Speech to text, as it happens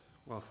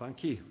Well,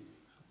 thank you.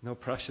 No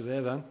pressure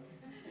there then.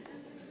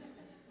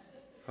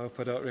 Hope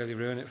I don't really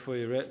ruin it for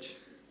you, Rich.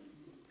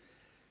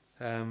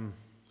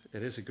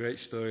 It is a great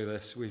story,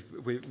 this.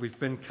 We've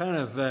been kind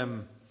of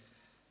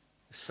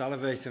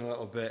salivating a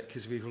little bit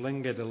because we've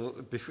lingered a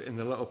little in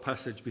the little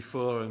passage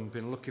before and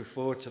been looking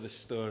forward to this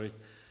story.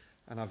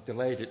 And I've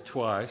delayed it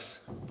twice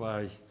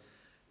by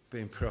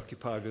being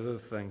preoccupied with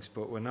other things.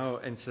 But we're now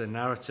into the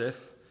narrative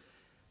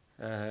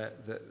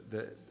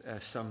that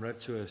Sam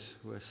read to us.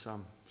 Where's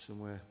Sam?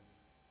 Somewhere.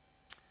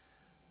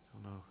 Oh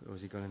no, or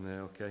has he gone in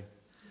there? Okay.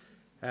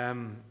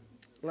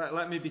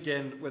 Let me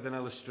begin with an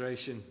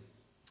illustration.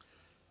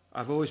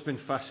 I've always been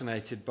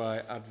fascinated by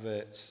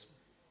adverts.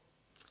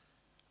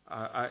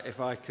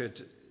 If I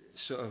could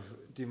sort of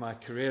do my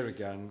career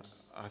again,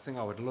 I think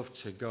I would love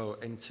to go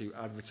into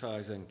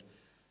advertising.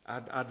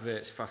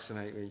 Adverts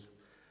fascinate me.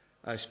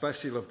 I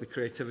especially love the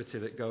creativity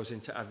that goes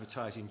into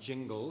advertising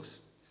jingles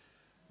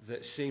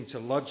that seem to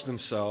lodge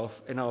themselves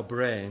in our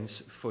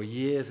brains for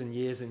years and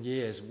years and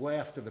years, way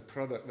after the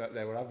product that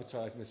they were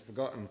advertising is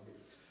forgotten.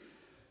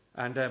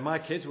 And my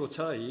kids will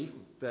tell you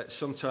that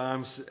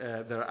sometimes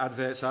there are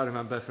adverts I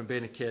remember from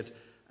being a kid,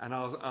 and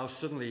I'll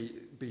suddenly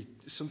be,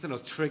 something will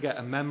trigger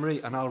a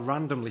memory, and I'll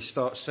randomly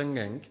start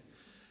singing,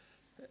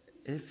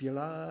 "If you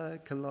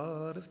like a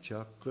lot of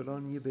chocolate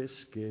on your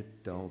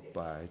biscuit, don't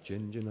buy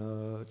ginger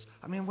nuts."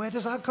 I mean, where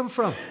does that come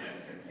from?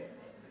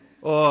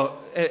 Or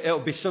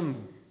it'll be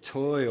some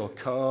toy or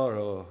car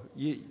or...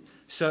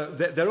 So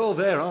they're all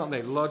there, aren't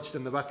they? Lodged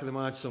in the back of the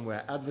mind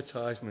somewhere.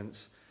 Advertisements.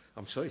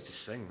 I'm sorry to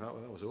sing. That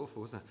was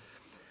awful, wasn't it?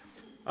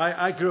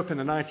 I grew up in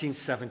the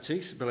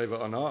 1970s, believe it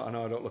or not. I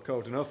know I don't look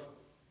old enough.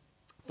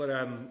 But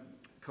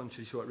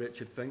contrary to what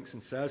Richard thinks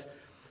and says.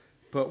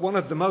 But one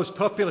of the most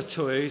popular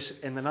toys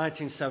in the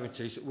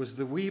 1970s was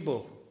the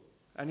Weeble.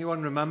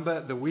 Anyone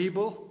remember the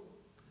Weeble?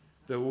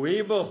 The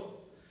Weeble.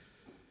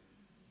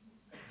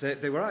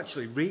 They were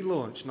actually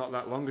relaunched not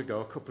that long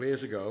ago, a couple of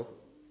years ago.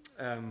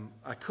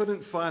 I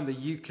couldn't find the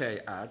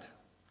UK ad,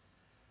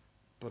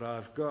 but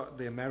I've got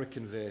the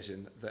American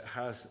version that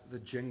has the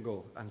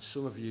jingle, and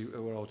some of you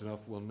who are old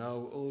enough will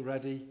know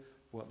already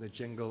what the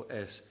jingle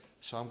is.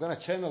 So I'm going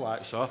to turn the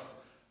lights off,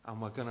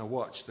 and we're going to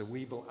watch the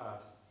Weeble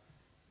ad.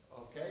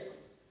 Okay?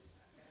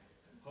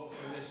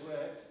 Hopefully this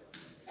works.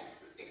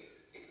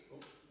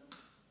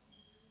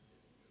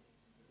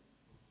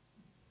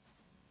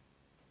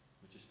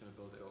 We're just going to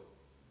build it up.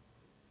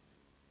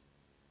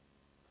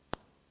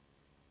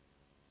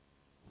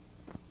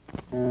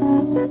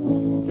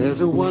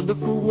 There's a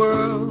wonderful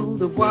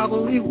world of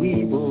wobbly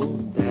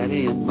weeble,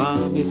 Daddy and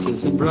Mommy,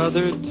 sis and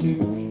brother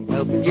too,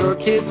 helping your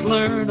kids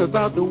learn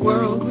about the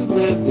world we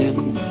live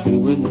in,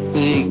 doing the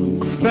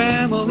things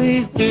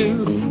families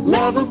do.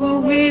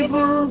 Lovable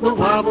weebles are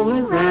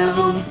wobbling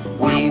around,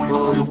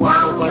 weebles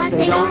wobble but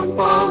they don't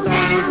fall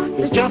down.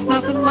 There's just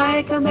nothing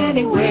like them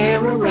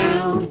anywhere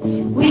around.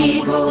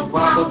 Weebles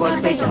wobble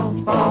but they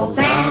don't fall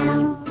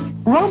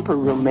down. Romper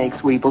Room makes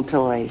Weeble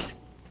toys.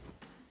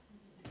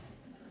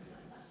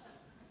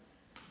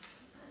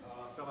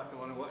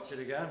 It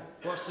again.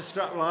 What's the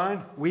strap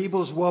line?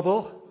 Weebles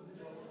wobble,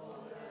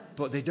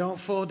 but they don't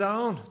fall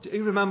down.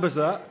 Who remembers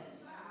that?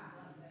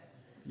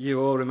 You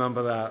all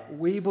remember that.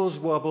 Weebles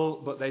wobble,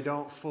 but they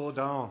don't fall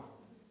down.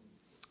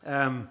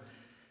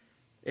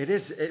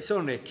 It's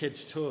only a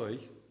kid's toy,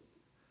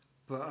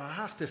 but I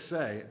have to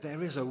say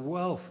there is a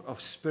wealth of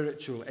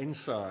spiritual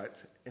insight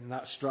in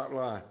that strap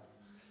line.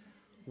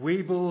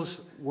 Weebles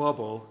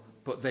wobble,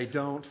 but they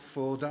don't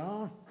fall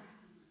down.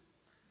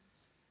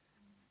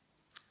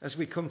 As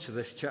we come to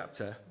this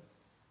chapter,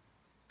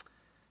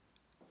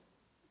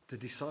 the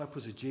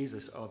disciples of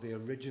Jesus are the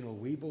original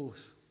Weebles.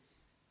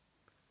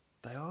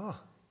 They are.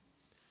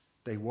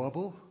 They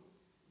wobble.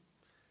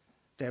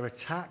 They're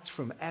attacked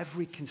from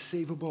every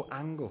conceivable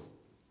angle.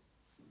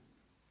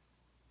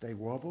 They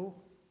wobble,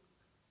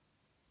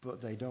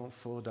 but they don't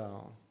fall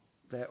down.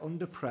 They're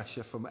under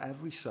pressure from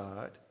every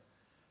side,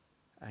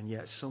 and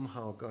yet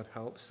somehow God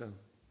helps them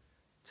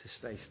to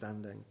stay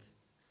standing.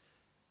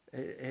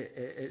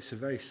 It's a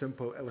very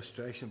simple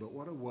illustration, but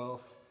what a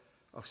wealth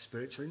of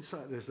spiritual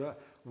insight there's there.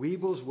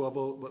 Weebles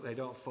wobble, but they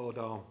don't fall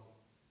down.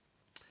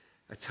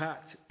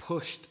 Attacked,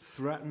 pushed,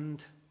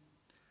 threatened,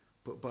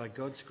 but by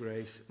God's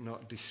grace,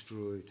 not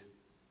destroyed.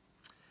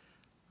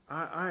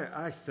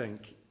 I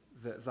think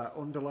that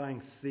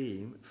underlying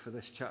theme for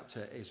this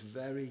chapter is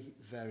very,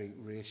 very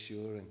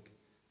reassuring,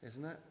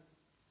 isn't it?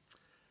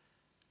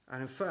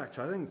 And in fact,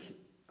 I think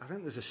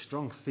there's a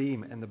strong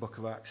theme in the book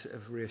of Acts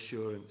of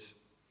reassurance.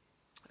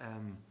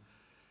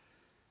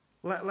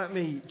 Let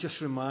me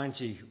just remind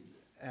you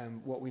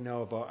what we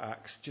know about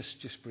Acts,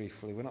 just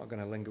briefly. We're not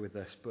going to linger with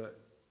this, but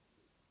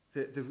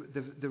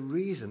the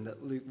reason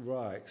that Luke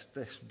writes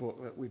this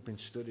book that we've been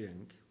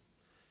studying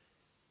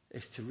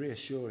is to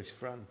reassure his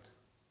friend.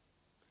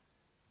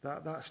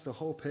 That's the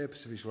whole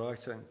purpose of his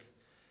writing.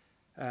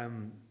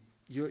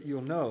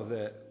 You'll know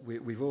that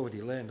we've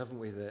already learned, haven't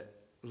we, that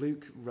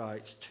Luke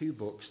writes two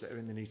books that are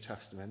in the New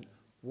Testament.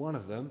 One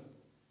of them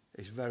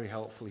is very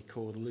helpfully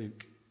called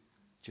Luke,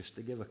 just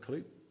to give a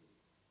clue.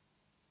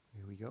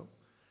 Here we go.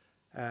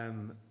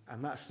 And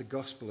that's the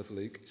Gospel of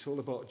Luke. It's all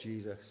about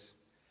Jesus.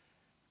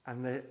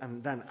 And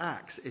then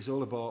Acts is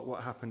all about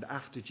what happened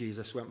after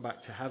Jesus went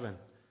back to heaven.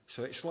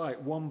 So it's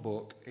like one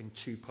book in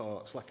two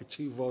parts, like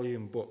a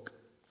 2-volume book.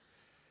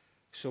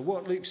 So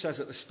what Luke says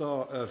at the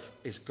start of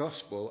his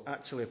Gospel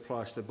actually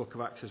applies to the book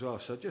of Acts as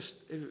well. So just,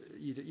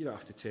 you don't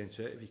have to turn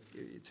to it.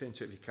 You turn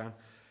to it if you can.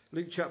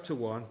 Luke chapter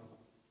 1,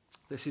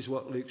 this is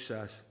what Luke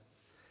says.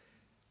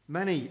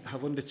 Many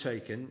have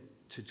undertaken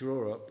to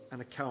draw up an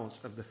account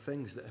of the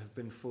things that have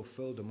been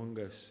fulfilled among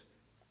us,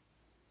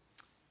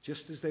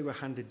 just as they were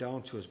handed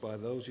down to us by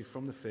those who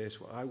from the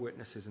first were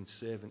eyewitnesses and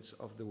servants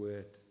of the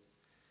word.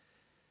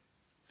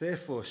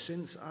 Therefore,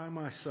 since I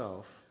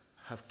myself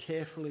have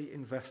carefully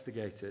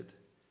investigated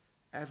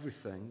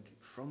everything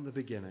from the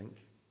beginning,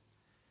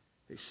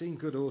 it seemed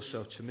good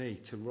also to me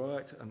to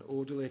write an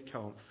orderly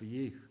account for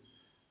you,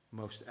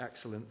 most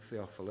excellent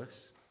Theophilus,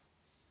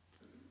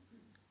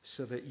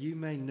 so that you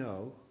may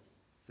know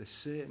the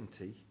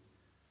certainty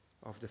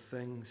of the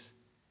things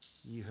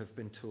you have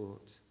been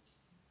taught.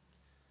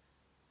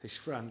 His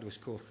friend was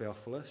called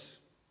Theophilus.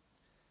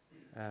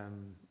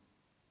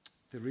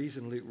 The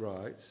reason Luke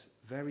writes,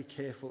 very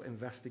careful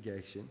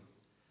investigation.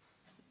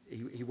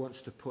 He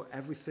wants to put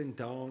everything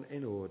down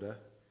in order.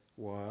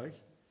 Why?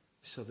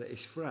 So that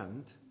his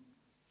friend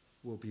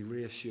will be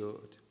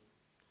reassured.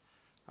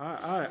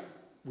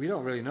 We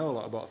don't really know a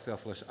lot about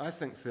Theophilus. I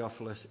think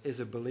Theophilus is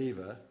a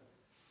believer,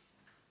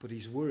 but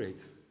he's worried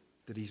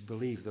that he's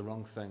believed the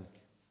wrong thing.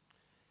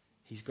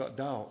 He's got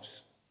doubts.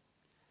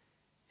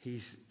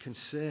 He's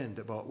concerned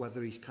about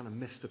whether he's kind of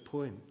missed the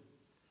point.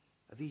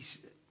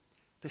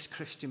 This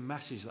Christian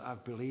message that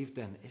I've believed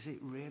in, is it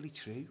really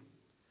true?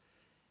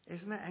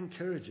 Isn't it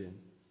encouraging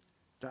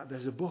that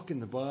there's a book in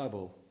the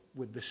Bible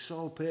with the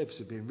sole purpose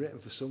of being written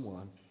for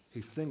someone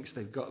who thinks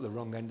they've got the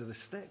wrong end of the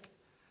stick?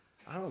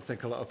 I don't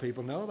think a lot of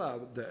people know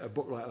that a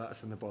book like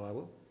that's in the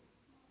Bible.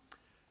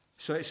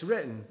 So it's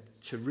written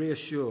to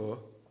reassure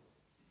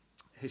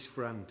his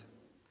friend.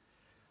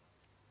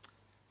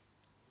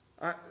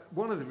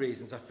 One of the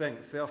reasons I think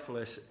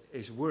Theophilus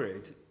is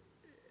worried,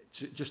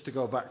 just to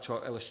go back to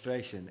our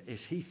illustration,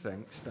 is he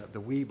thinks that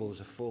the Weebles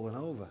have fallen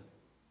over.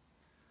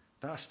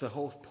 That's the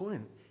whole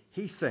point.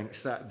 He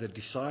thinks that the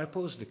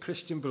disciples, the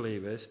Christian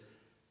believers,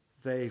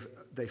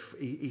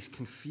 he's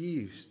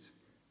confused.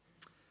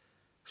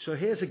 So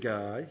here's a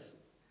guy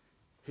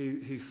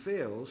who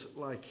feels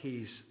like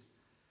he's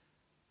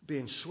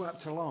being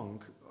swept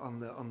along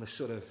on the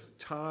sort of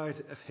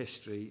tide of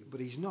history, but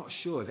he's not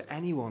sure if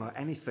anyone or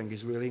anything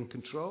is really in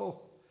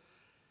control.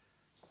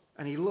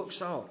 And he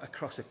looks out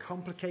across a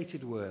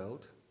complicated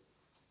world,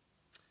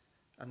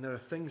 and there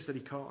are things that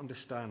he can't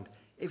understand.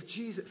 If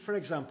Jesus, for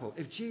example,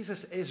 if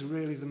Jesus is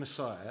really the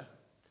Messiah,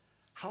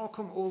 how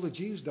come all the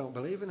Jews don't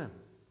believe in him?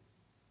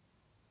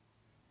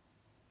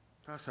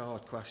 That's a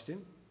hard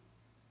question.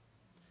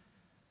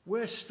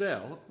 Worse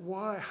still,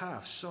 why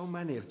have so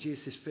many of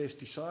Jesus' first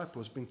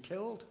disciples been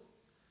killed,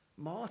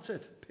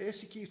 martyred,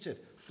 persecuted,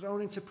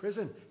 thrown into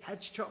prison,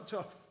 heads chopped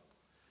off?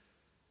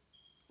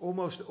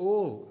 Almost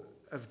all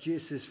of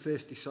Jesus'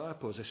 first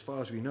disciples, as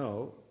far as we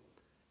know,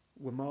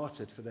 were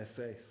martyred for their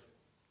faith.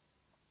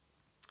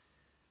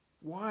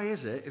 Why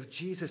is it, if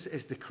Jesus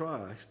is the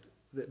Christ,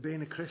 that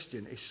being a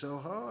Christian is so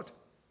hard?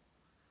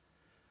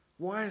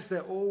 Why is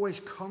there always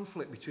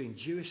conflict between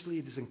Jewish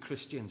leaders and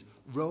Christians,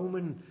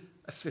 Roman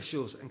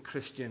officials and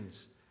Christians?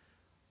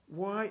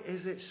 Why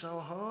is it so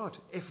hard?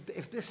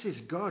 If this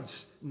is God's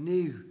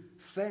new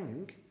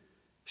thing,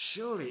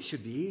 surely it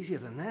should be easier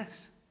than this.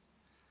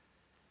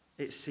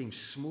 It seems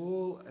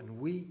small and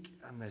weak,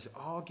 and there's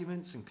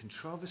arguments and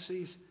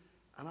controversies,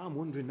 and I'm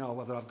wondering now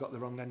whether I've got the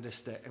wrong end of the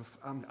stick.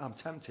 I'm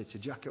tempted to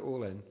jack it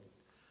all in.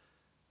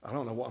 I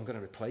don't know what I'm going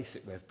to replace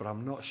it with, but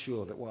I'm not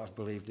sure that what I've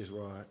believed is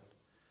right.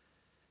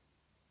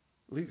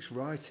 Luke's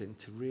writing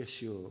to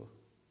reassure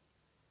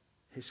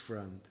his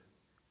friend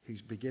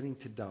who's beginning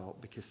to doubt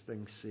because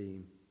things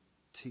seem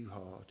too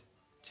hard,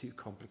 too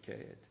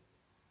complicated.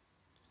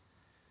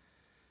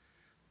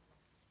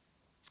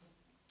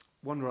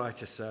 One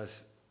writer says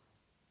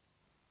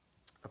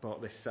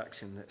about this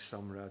section that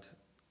Sam read,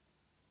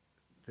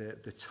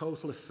 the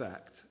total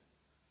effect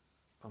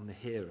on the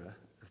hearer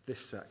of this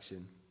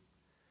section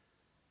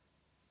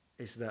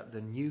is that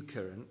the new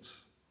currents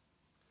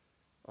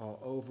are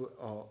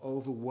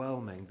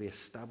overwhelming the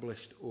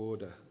established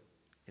order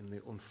in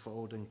the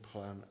unfolding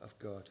plan of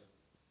God.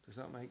 Does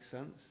that make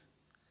sense?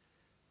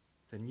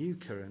 The new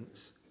currents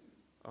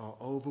are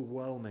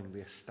overwhelming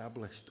the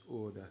established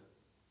order.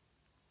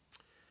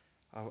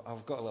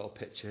 I've got a little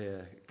picture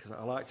here because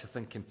I like to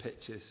think in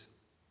pictures,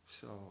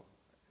 so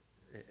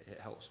it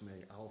helps me.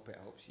 I hope it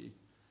helps you.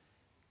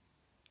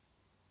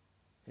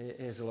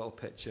 Here's a little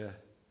picture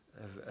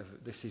of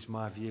this is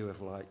my view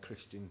of like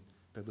Christian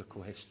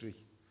biblical history.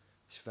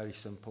 It's very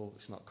simple.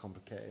 It's not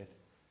complicated.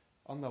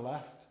 On the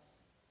left,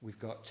 we've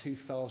got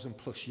 2,000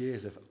 plus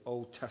years of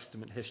Old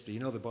Testament history. You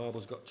know the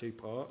Bible's got two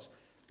parts.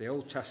 The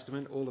Old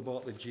Testament, all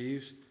about the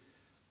Jews,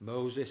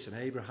 Moses and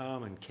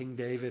Abraham and King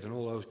David and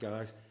all those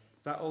guys.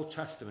 That Old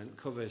Testament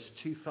covers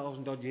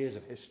 2,000 odd years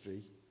of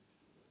history.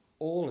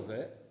 All of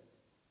it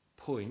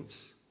points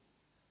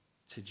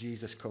to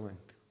Jesus coming.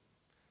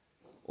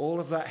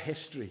 All of that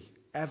history,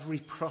 every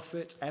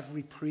prophet,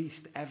 every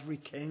priest, every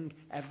king,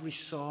 every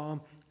psalm,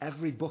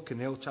 every book in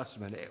the Old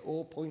Testament, it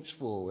all points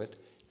forward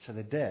to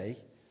the day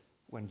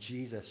when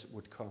Jesus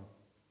would come.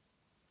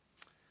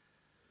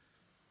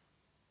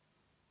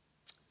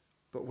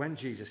 But when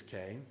Jesus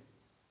came,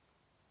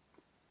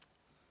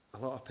 a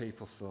lot of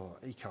people thought,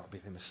 he can't be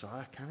the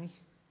Messiah, can he?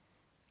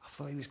 I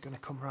thought he was going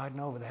to come riding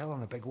over the hill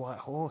on a big white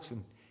horse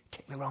and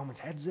kick the Romans'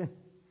 heads in.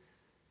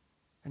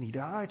 And he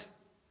died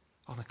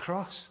on a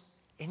cross,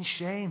 in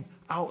shame,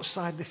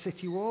 outside the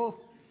city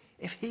wall.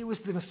 If he was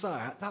the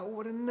Messiah, that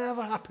would have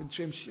never happened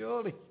to him,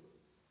 surely.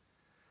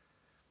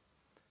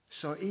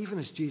 So even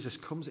as Jesus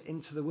comes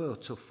into the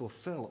world to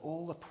fulfill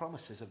all the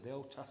promises of the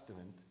Old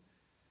Testament,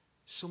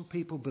 some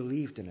people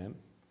believed in him,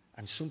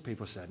 and some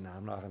people said, no,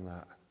 I'm not having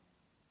that.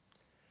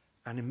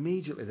 And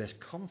immediately there's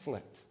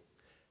conflict.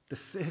 The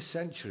first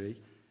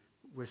century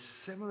was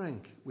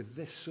simmering with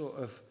this sort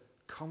of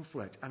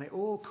conflict. And it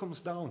all comes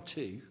down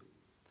to,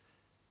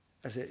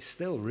 as it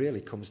still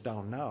really comes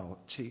down now,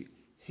 to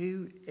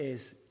who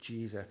is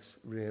Jesus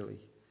really?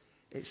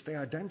 It's the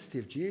identity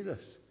of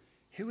Jesus.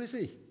 Who is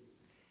he?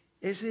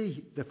 Is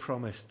he the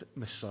promised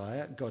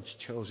Messiah, God's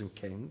chosen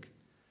king?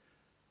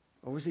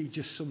 Or was he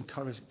just some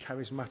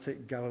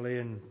charismatic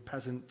Galilean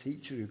peasant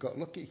teacher who got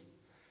lucky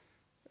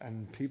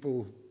and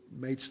people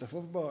made stuff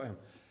up about him?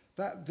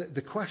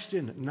 The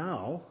question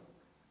now,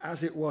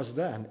 as it was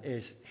then,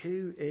 is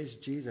who is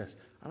Jesus?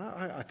 And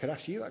I could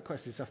ask you that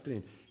question this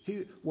afternoon.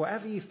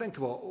 Whatever you think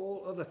about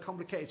all other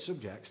complicated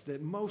subjects, the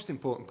most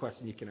important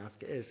question you can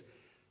ask is,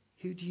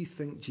 who do you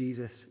think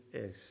Jesus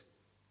is?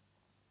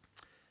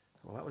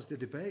 Well, that was the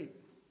debate.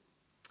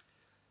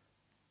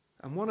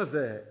 And one of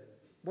the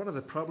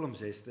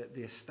problems is that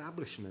the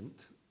establishment,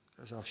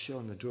 as I've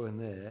shown the drawing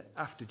there,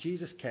 after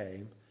Jesus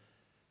came,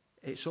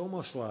 it's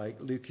almost like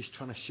Luke is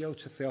trying to show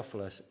to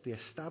Theophilus the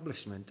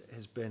establishment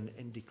has been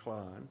in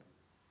decline.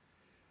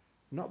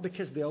 Not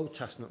because the Old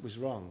Testament was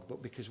wrong,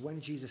 but because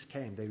when Jesus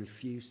came, they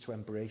refused to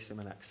embrace him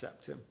and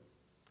accept him.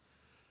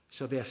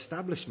 So the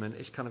establishment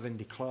is kind of in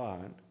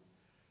decline.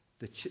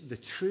 The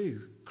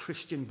true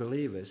Christian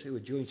believers who are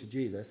joined to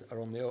Jesus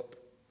are on the up.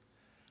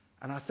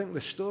 And I think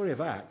the story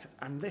of Acts,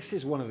 and this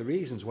is one of the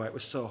reasons why it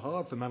was so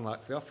hard for men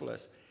like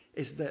Theophilus,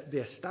 is that the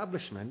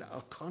establishment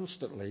are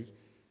constantly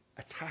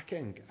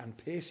attacking and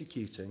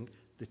persecuting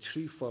the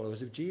true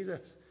followers of Jesus.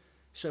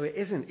 So it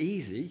isn't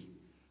easy,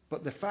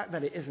 but the fact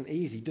that it isn't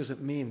easy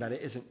doesn't mean that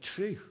it isn't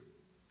true.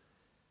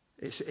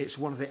 It's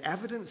one of the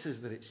evidences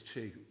that it's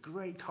true.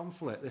 Great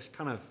conflict, this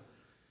kind of,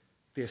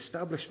 the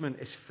establishment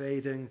is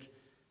fading,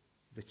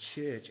 the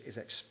church is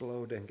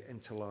exploding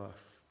into life.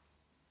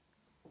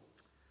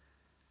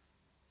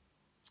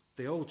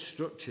 The old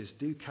structures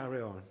do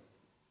carry on,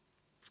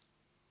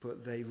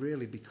 but they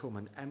really become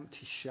an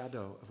empty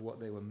shadow of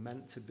what they were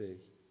meant to be,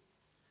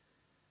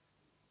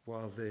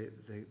 while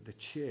the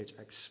church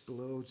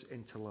explodes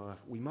into life.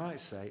 We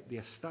might say the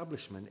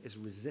establishment is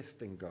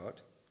resisting God,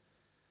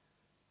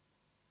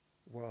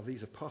 while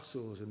these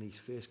apostles and these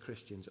first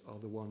Christians are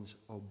the ones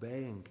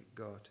obeying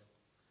God.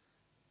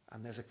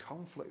 And there's a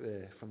conflict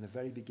there from the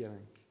very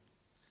beginning.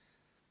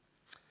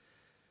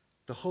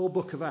 The whole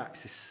book of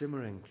Acts is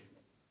simmering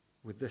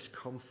with this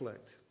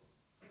conflict.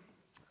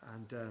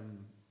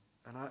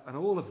 And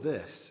all of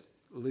this,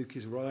 Luke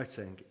is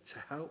writing to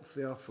help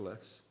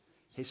Theophilus,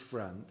 his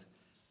friend,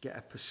 get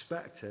a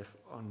perspective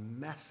on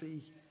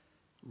messy,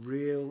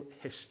 real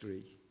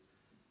history.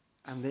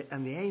 And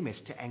the aim is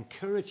to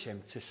encourage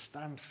him to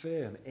stand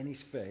firm in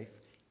his faith,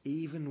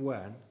 even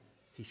when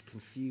he's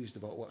confused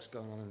about what's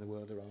going on in the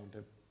world around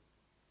him.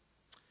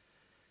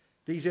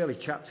 These early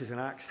chapters in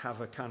Acts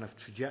have a kind of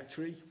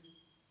trajectory.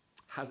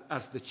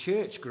 As the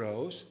church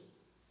grows,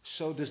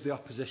 so does the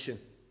opposition.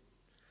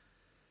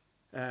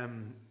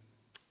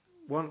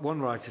 One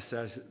writer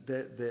says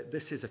that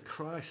this is a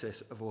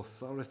crisis of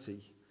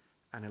authority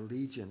and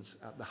allegiance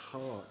at the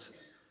heart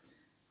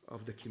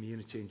of the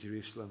community in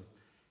Jerusalem.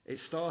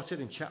 It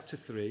started in chapter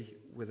 3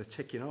 with a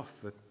ticking off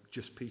for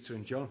just Peter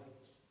and John.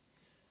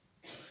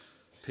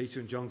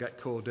 Peter and John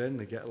get called in,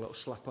 they get a little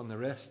slap on the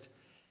wrist.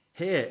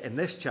 Here, in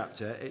this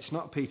chapter, it's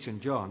not Peter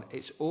and John,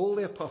 it's all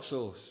the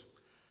apostles.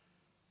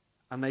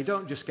 And they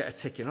don't just get a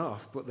ticking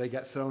off, but they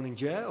get thrown in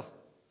jail.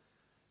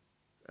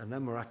 And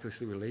then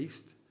miraculously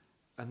released.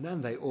 And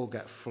then they all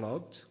get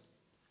flogged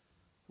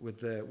with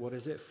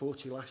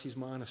 40 lashes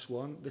minus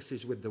one. This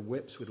is with the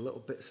whips with little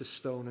bits of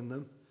stone in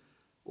them.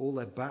 All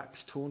their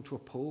backs torn to a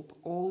pulp.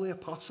 All the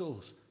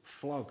apostles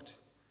flogged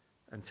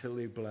until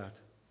they bled.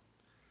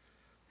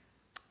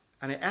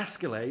 And it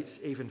escalates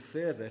even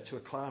further to a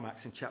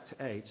climax in chapter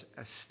 8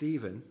 as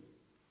Stephen,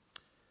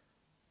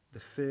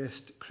 the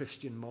first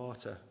Christian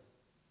martyr,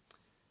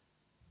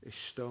 is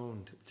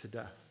stoned to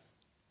death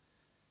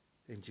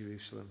in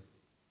Jerusalem.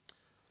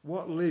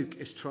 What Luke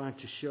is trying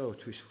to show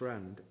to his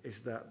friend is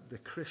that the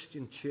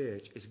Christian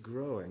church is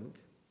growing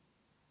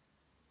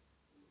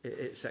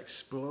It's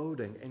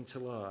exploding into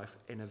life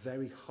in a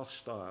very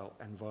hostile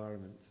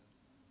environment.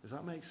 Does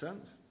that make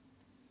sense?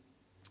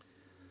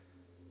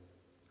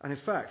 And in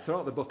fact,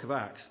 throughout the book of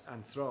Acts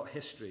and throughout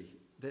history,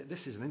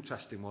 this is an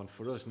interesting one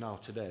for us now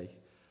today.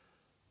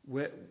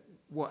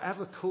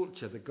 Whatever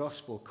culture the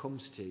gospel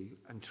comes to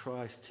and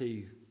tries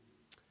to,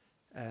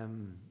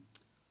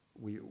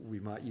 we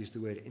might use the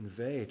word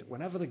invade,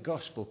 whenever the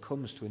gospel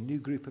comes to a new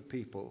group of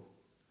people,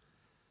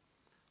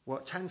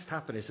 what tends to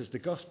happen is as the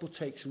gospel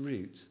takes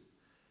root,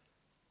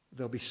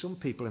 there'll be some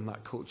people in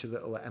that culture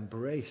that will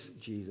embrace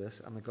Jesus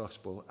and the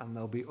gospel, and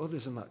there'll be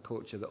others in that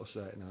culture that will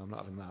say, no, I'm not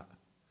having that.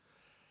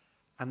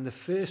 And the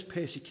first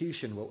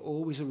persecution will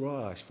always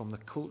arise from the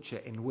culture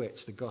in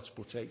which the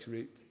gospel takes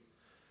root.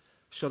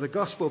 So the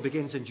gospel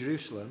begins in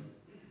Jerusalem.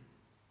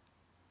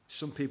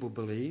 Some people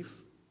believe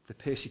the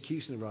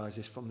persecution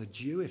arises from the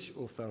Jewish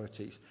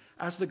authorities.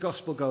 As the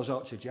gospel goes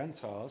out to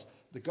Gentiles,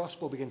 the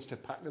gospel begins to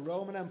attack the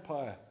Roman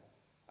Empire.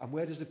 And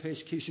where does the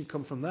persecution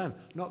come from then?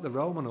 Not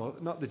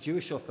the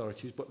Jewish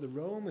authorities, but the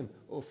Roman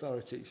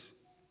authorities.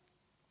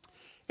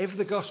 If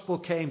the gospel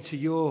came to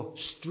your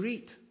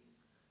street,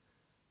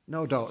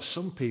 no doubt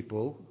some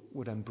people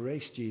would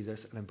embrace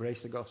Jesus and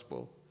embrace the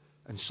gospel.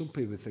 And some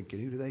people would think,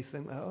 who do they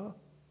think they are?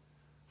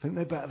 Think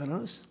they're better than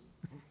us?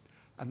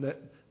 And the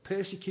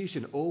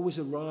persecution always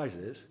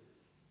arises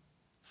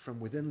from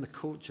within the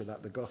culture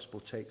that the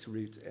gospel takes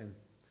root in.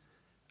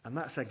 And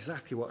that's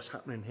exactly what's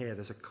happening here.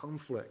 There's a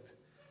conflict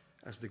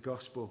as the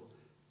gospel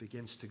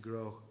begins to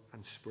grow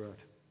and spread.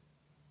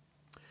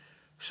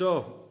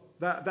 So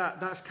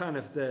that's kind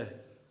of the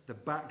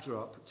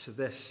backdrop to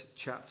this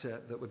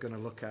chapter that we're going to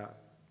look at.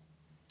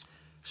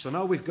 So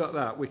now we've got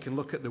that, we can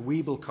look at the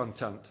Weeble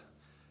content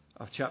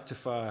of chapter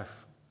 5.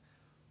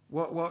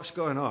 What's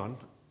going on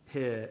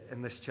here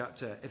in this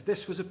chapter? If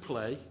this was a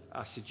play,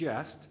 I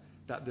suggest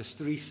that there's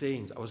 3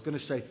 scenes. I was going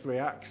to say 3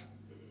 acts.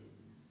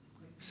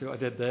 See what I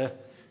did there?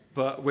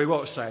 But we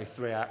won't say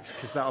 3 acts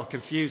because that'll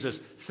confuse us.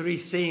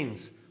 3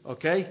 scenes,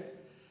 okay?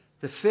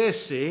 The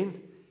first scene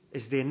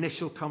is the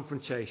initial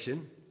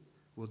confrontation.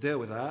 We'll deal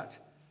with that.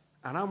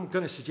 And I'm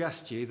going to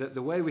suggest to you that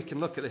the way we can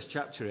look at this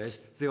chapter is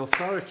the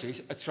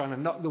authorities are trying to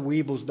knock the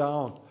Weebles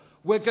down.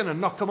 We're going to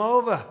knock them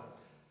over.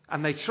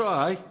 And they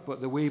try,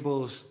 but the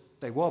Weebles,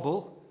 they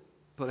wobble,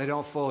 but they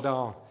don't fall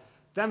down.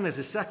 Then there's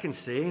a second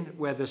scene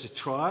where there's a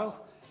trial.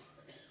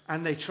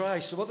 And they try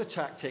some other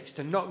tactics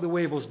to knock the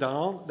Weebles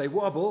down. They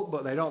wobble,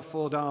 but they don't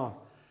fall down.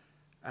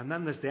 And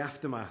then there's the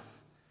aftermath.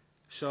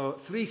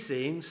 So 3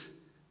 scenes,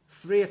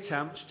 3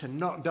 attempts to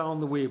knock down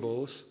the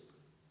Weebles.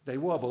 They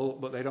wobble,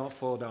 but they don't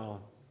fall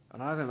down.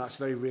 And I think that's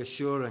very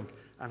reassuring.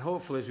 And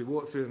hopefully as we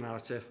walk through the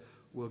narrative,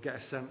 we'll get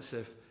a sense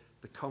of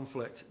the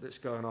conflict that's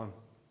going on.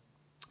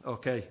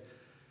 Okay.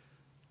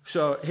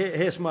 So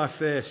here's my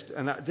first,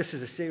 and this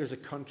is a series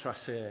of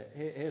contrasts here.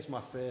 Here's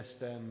my first,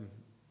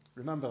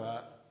 remember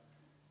that?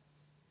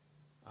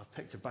 I've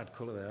picked a bad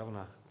colour there, haven't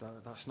I?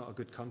 That's not a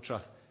good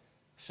contrast.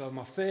 So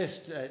my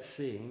first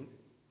scene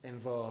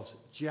involves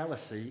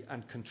jealousy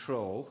and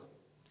control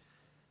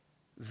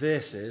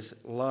versus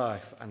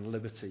life and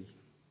liberty.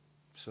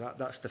 So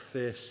that's the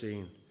first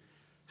scene.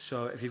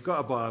 So if you've got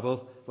a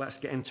Bible, let's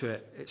get into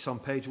it. It's on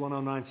page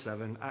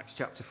 1097, Acts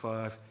chapter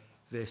 5,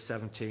 verse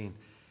 17.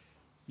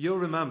 You'll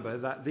remember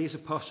that these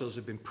apostles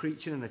have been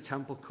preaching in the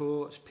temple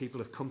courts. People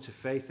have come to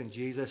faith in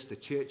Jesus. The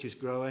church is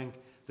growing.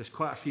 There's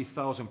quite a few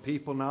thousand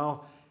people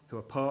now who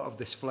are part of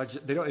this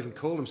fledgling. They don't even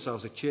call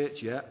themselves a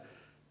church yet.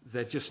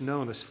 They're just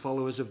known as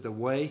followers of the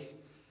way.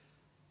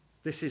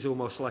 This is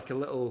almost like a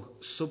little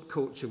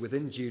subculture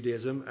within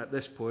Judaism at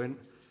this point.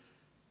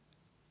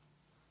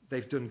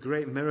 They've done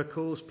great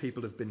miracles.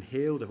 People have been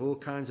healed of all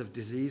kinds of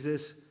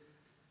diseases.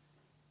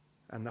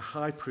 And the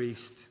high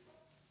priest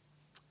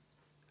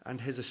and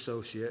his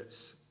associates,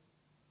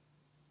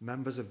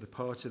 members of the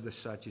party of the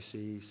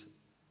Sadducees,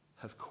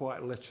 have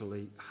quite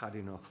literally had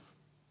enough.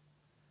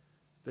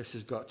 This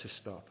has got to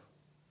stop.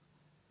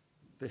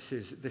 This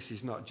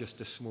is not just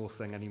a small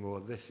thing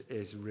anymore. This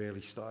is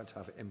really starting to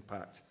have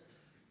impact.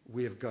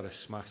 We have got to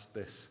smash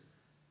this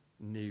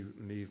new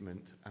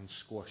movement and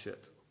squash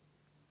it.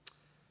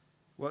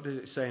 What does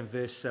it say in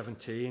verse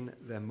 17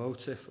 their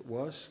motive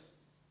was?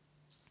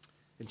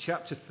 In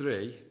chapter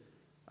 3,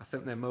 I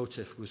think their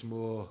motive was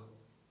more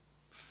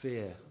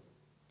fear.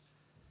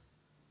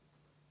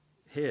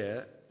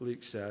 Here,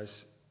 Luke says,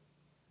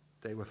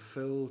 they were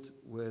filled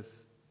with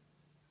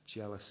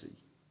jealousy.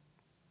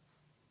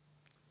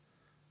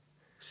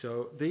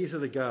 So these are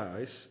the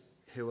guys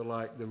who are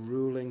like the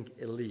ruling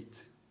elite.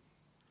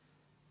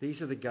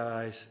 These are the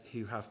guys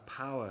who have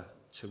power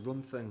to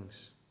run things.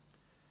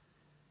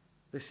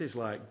 This is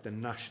like the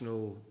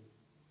national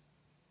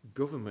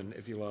government,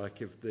 if you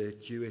like, of the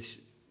Jewish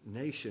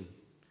nation.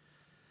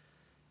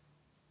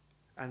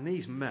 And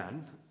these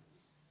men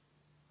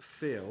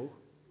feel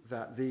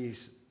that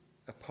these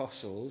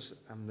apostles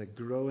and the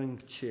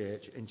growing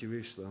church in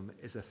Jerusalem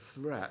is a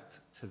threat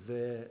to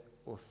their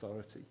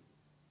authority.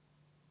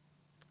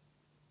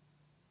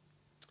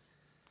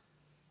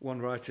 One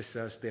writer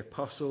says, the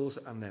apostles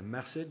and their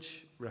message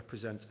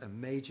represent a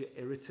major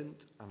irritant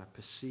and a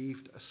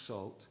perceived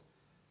assault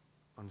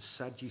on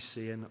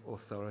Sadducean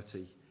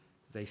authority.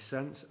 They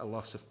sense a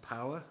loss of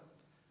power,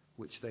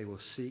 which they will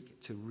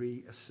seek to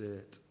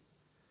reassert.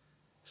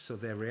 So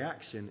their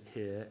reaction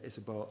here is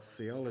about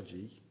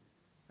theology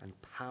and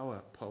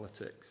power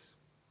politics.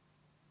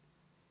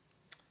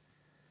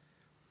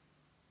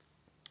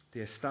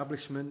 The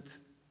establishment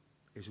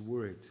is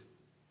worried,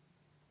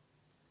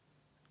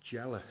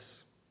 jealous.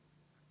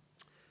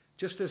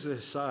 Just as an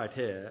aside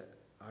here,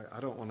 I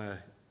don't want to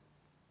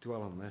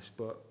dwell on this,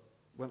 but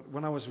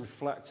when I was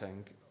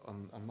reflecting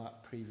on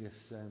that previous,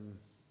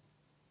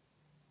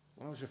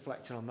 when I was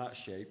reflecting on that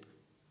shape,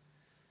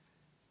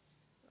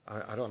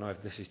 I don't know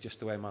if this is just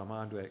the way my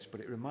mind works,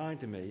 but it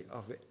reminded me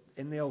of it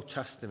in the Old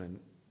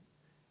Testament.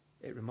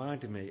 It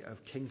reminded me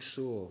of King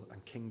Saul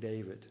and King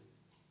David.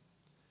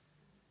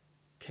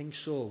 King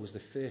Saul was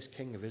the first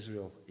king of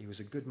Israel. He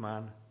was a good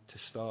man to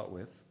start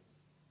with.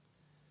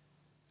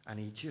 And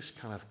he just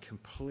kind of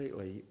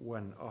completely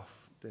went off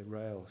the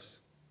rails.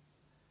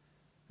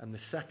 And the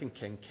second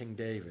king, King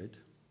David,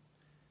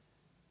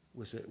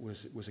 was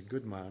a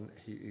good man.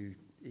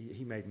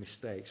 He made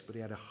mistakes, but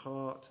he had a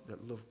heart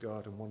that loved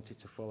God and wanted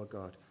to follow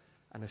God.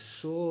 And as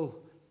Saul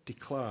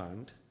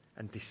declined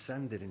and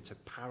descended into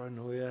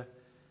paranoia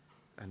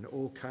and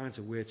all kinds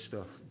of weird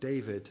stuff,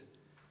 David,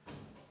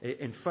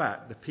 in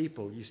fact, the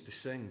people used to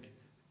sing,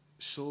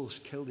 Saul's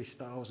killed his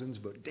thousands,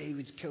 but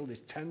David's killed his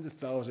tens of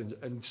thousands.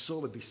 And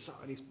Saul would be sat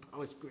in his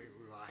palace going,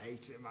 I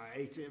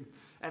hate him.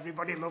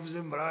 Everybody loves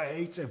him, but I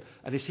hate him.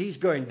 And as he's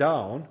going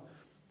down,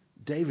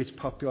 David's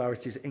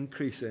popularity is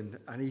increasing,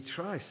 and he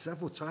tries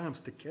several times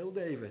to kill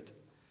David.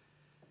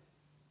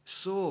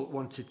 Saul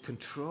wanted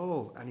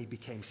control, and he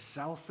became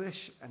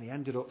selfish, and he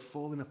ended up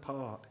falling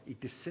apart. He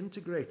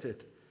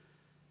disintegrated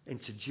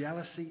into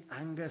jealousy,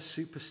 anger,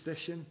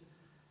 superstition.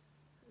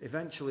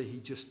 Eventually, he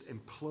just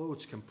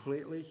implodes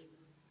completely.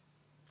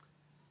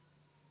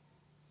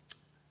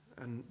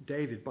 And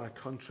David, by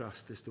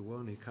contrast, is the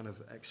one who kind of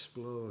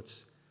explodes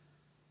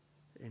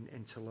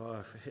into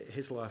life.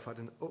 His life had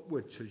an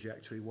upward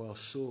trajectory while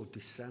Saul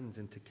descends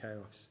into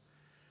chaos.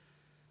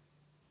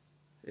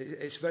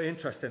 It's very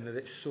interesting that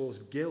it's Saul's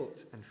guilt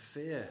and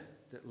fear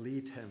that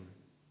lead him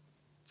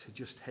to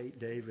just hate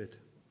David.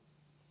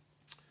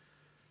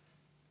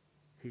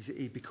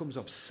 He becomes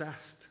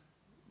obsessed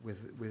with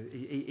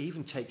he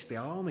even takes the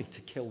army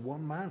to kill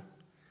one man.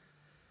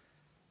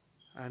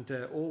 And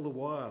all the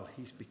while,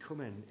 he's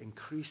becoming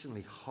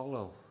increasingly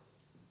hollow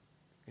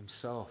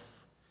himself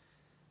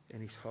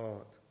in his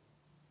heart.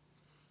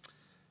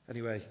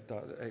 Anyway,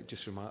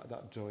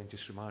 that drawing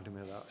just reminded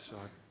me of that. So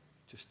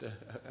just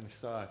an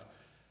aside.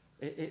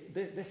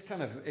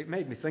 It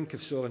made me think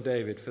of Saul and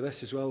David for this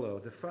as well,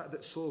 though. The fact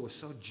that Saul was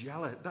so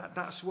jealous.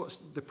 That's what's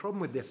the problem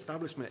with the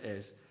establishment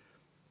is.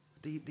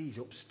 These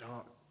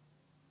upstart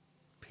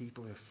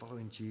people who are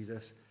following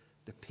Jesus.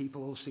 The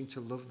people all seem to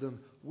love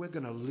them. We're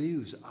going to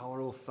lose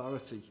our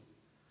authority.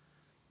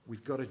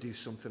 We've got to do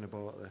something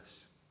about this.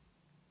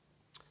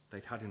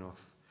 They'd had enough.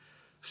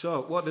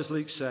 So, what does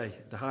Luke say?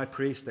 The high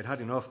priest, they'd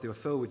had enough. They were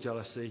filled with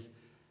jealousy.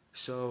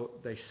 So,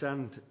 they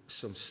send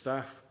some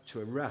staff to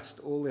arrest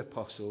all the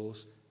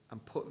apostles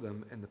and put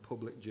them in the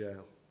public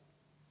jail.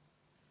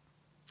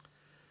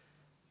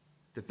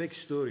 The big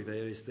story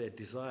there is their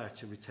desire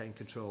to retain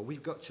control.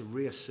 We've got to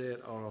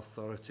reassert our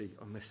authority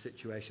on this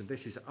situation.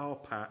 This is our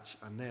patch,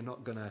 and they're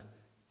not going to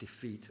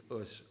defeat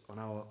us on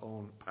our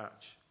own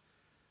patch.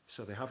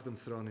 So they have them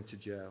thrown into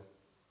jail.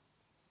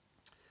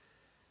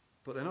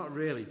 But they're not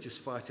really just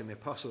fighting the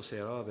apostles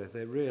here, are they?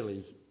 They're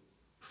really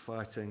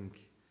fighting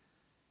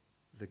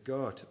the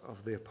God of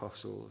the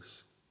apostles.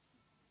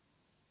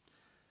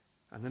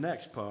 And the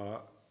next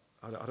part,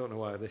 I don't know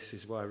why this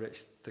is why Rich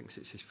thinks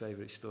it's his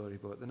favourite story,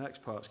 but the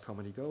next part's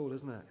comedy gold,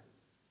 isn't it?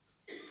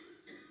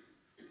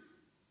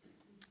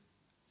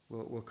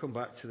 We'll come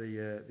back to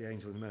the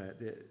angel in a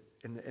minute.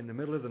 In the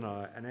middle of the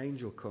night, an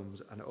angel comes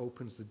and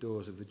opens the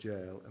doors of the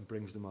jail and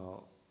brings them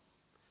out.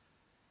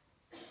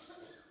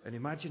 And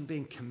imagine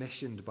being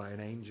commissioned by an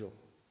angel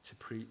to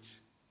preach.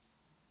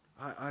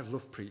 I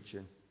love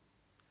preaching.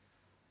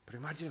 But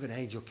imagine if an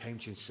angel came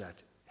to you and said,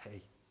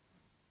 hey,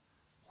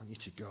 I want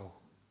you to go.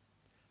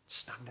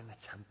 Stand in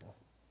the temple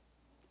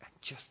and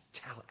just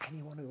tell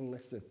anyone who will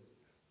listen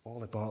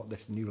all about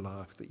this new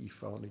life that you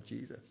found in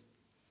Jesus.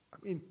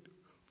 I mean,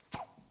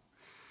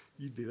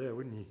 you'd be there,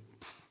 wouldn't you?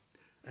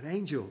 An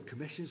angel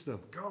commissions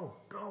them. Go.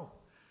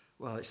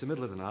 Well, it's the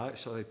middle of the night,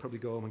 so they probably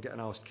go home and get an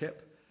hour's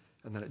kip.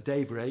 And then at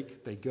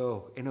daybreak, they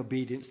go, in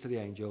obedience to the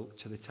angel,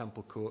 to the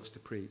temple courts to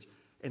preach.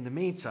 In the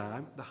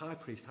meantime, the high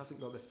priest hasn't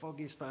got the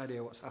foggiest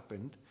idea what's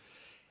happened.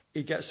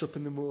 He gets up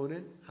in the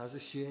morning, has a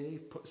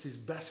shave, puts his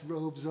best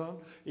robes on.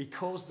 He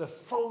calls the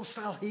full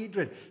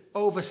Sanhedrin,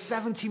 over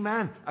 70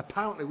 men,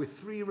 apparently with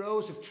 3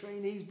 rows of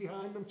trainees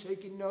behind them,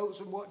 taking notes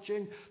and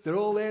watching. They're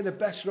all there in their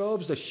best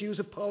robes, their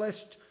shoes are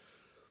polished.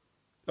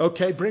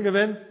 Okay, bring them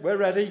in, we're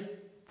ready.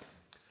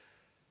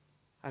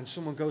 And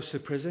someone goes to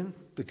prison,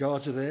 the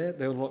guards are there,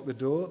 they unlock the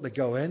door, they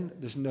go in,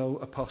 there's no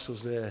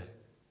apostles there.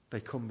 They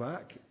come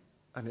back,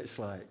 and it's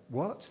like,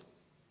 what?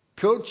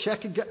 Go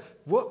check again.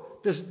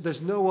 What?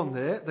 There's no one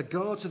there. The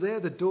guards are there,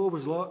 the door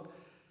was locked.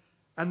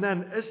 And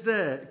then as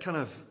they're kind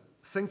of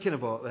thinking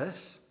about this,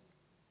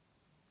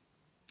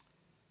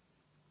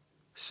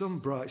 some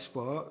bright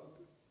spark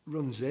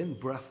runs in,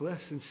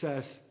 breathless, and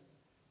says,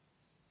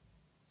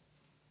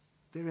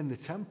 they're in the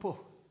temple,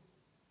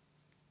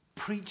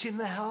 preaching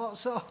their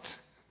hearts out.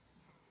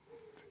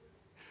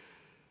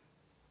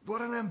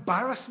 What an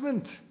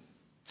embarrassment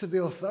to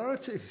the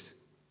authorities.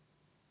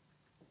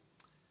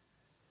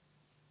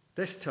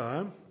 This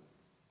time,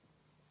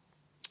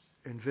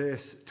 in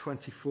verse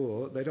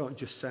 24, they don't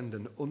just send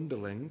an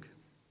underling.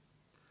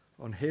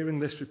 On hearing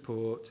this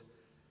report,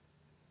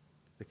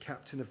 the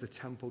captain of the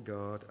temple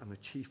guard and the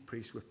chief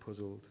priests were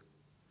puzzled,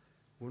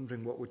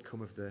 wondering what would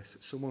come of this.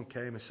 Someone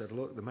came and said,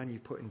 look, the men you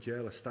put in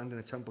jail are standing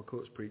in the temple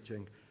courts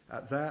preaching.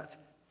 At that,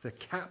 the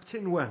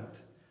captain went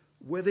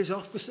with his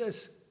officers.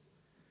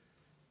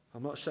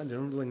 I'm not sending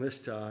an underling this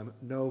time.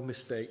 No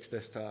mistakes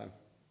this time.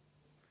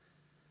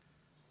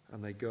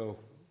 And they go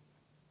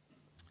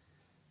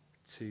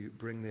to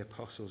bring the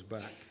apostles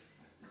back.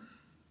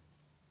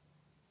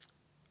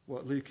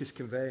 What Luke is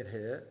conveying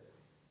here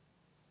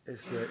is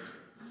that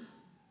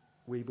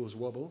Weebles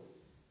wobble,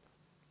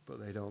 but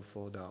they don't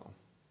fall down.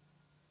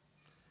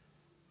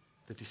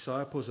 The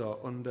disciples are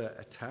under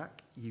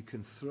attack. You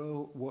can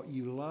throw what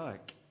you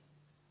like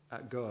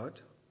at God,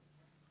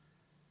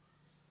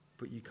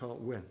 but you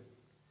can't win.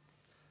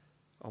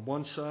 On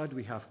one side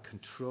we have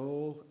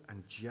control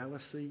and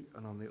jealousy,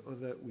 and on the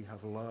other we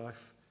have life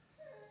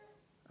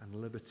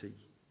and liberty.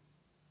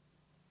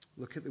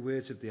 Look at the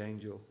words of the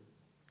angel.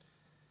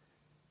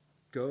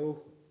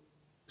 Go,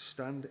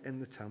 stand in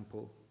the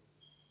temple,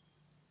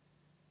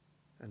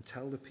 and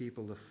tell the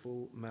people the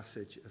full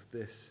message of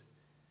this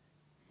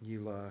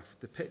new life.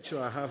 The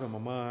picture I have in my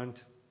mind,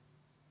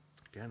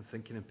 again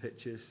thinking in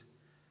pictures,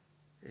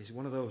 is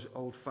one of those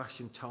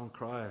old-fashioned town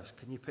criers.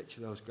 Can you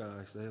picture those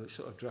guys? They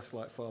sort of dress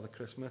like Father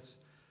Christmas.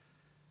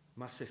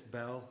 Massive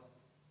bell.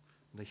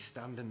 And they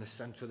stand in the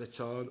centre of the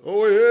town.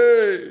 Oh,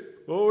 yay!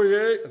 Oh,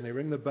 yay! And they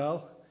ring the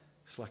bell.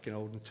 It's like in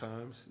olden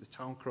times. The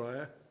town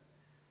crier.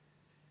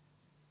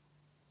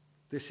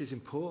 This is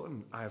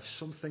important. I have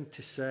something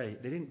to say.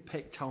 They didn't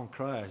pick town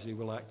criers who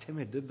were like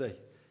timid, did they?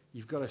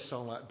 You've got to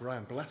sound like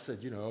Brian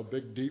Blessed,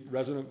 big, deep,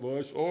 resonant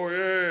voice. Oh,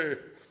 yeah!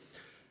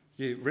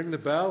 You ring the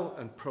bell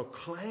and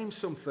proclaim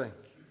something.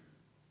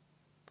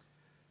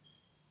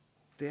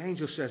 The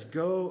angel says,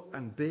 go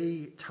and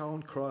be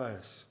town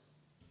criers.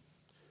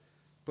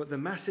 But the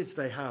message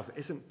they have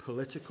isn't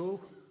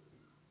political.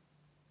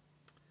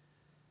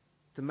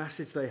 The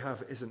message they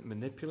have isn't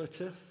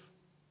manipulative.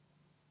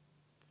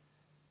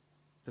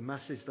 The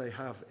message they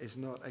have is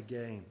not a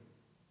game.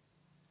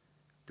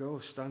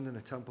 Go stand in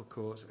the temple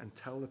courts and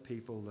tell the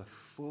people the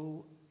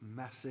full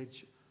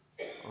message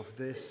of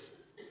this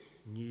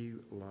new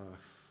life.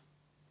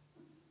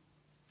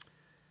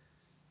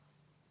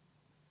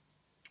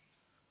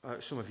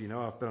 Some of you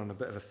know I've been on a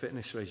bit of a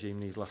fitness regime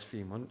these last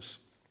few months,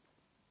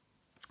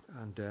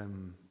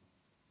 and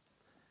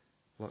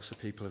lots of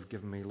people have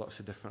given me lots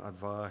of different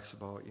advice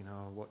about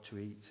what to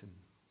eat, and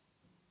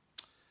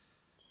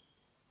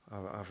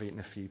I've eaten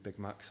a few Big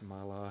Macs in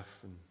my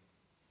life and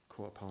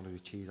quarter pounder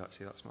of cheese.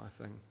 Actually, that's my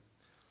thing.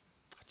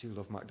 I do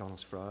love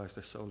McDonald's fries;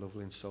 they're so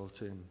lovely and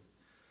salty,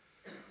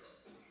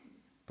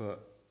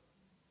 but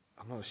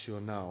I'm not sure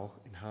now,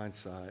 in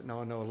hindsight.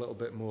 Now I know a little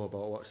bit more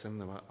about what's in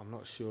them. I'm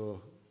not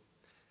sure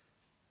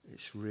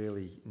it's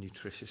really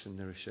nutritious and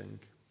nourishing.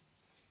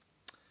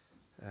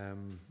 I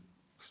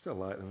still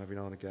like them every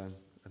now and again.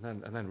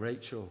 And then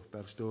Rachel,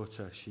 Bev's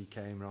daughter, she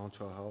came round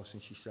to our house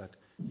and she said,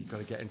 you've got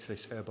to get into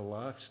this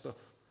Herbalife stuff.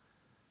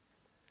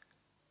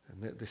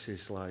 And this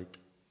is like,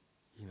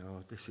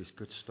 this is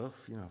good stuff.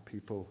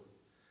 People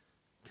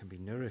can be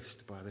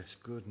nourished by this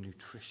good,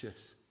 nutritious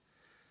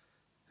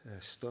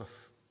stuff.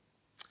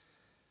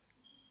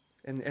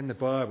 In the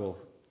Bible,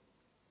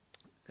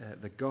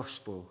 the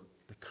gospel,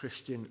 the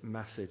Christian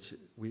message,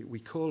 we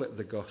call it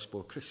the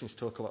gospel. Christians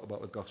talk a lot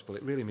about the gospel.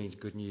 It really means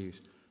good news.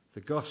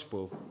 The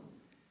gospel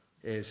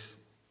is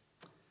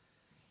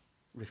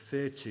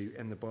referred to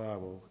in the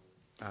Bible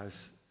as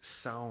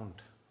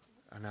sound.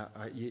 And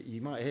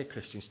you might hear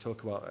Christians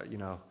talk about,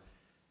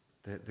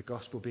 the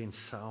gospel being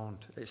sound.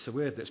 It's a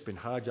word that's been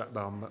hijacked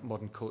by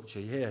modern culture.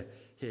 You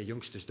hear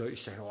youngsters, don't you,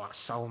 say,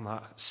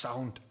 that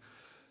sound.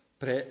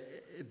 But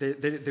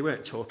they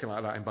weren't talking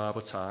like that in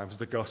Bible times.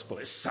 The gospel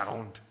is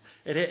sound.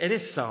 It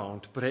is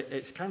sound, but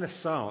it's kind of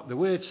sound. The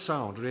word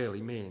sound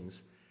really means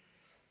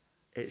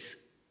it's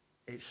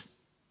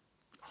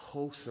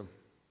wholesome.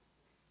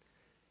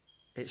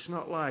 It's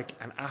not like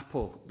an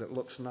apple that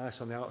looks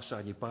nice on the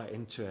outside, you bite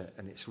into it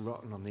and it's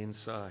rotten on the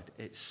inside.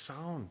 It's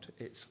sound.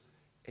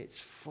 It's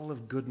full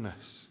of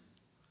goodness.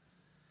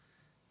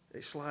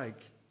 It's like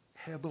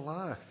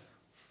Herbalife.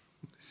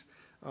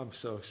 I'm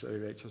so sorry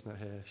Rachel's not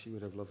here. She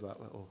would have loved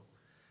that little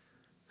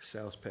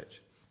sales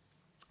pitch.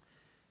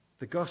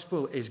 The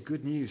gospel is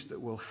good news that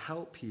will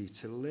help you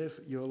to live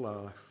your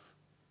life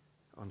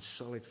on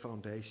solid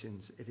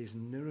foundations. It is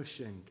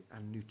nourishing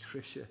and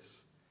nutritious.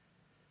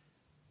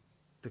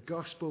 The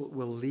gospel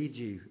will lead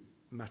you,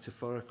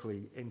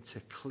 metaphorically,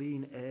 into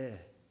clean air,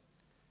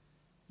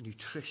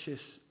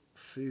 nutritious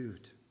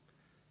food,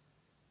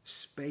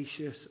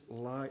 spacious,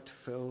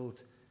 light-filled.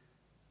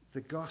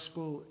 The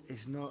gospel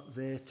is not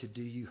there to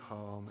do you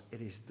harm.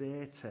 It is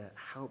there to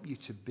help you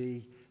to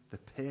be the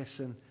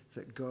person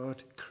that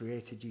God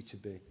created you to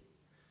be.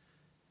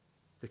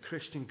 The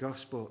Christian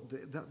gospel,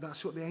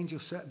 that's what the angel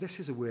said. This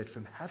is a word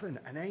from heaven.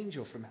 An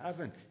angel from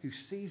heaven who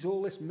sees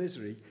all this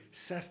misery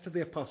says to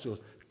the apostles,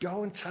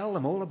 go and tell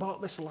them all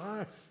about this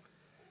life.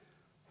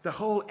 The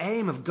whole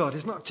aim of God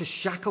is not to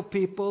shackle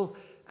people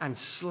and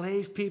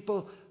slave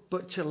people,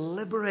 but to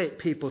liberate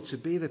people to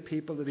be the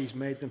people that he's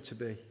made them to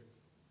be.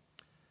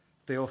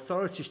 The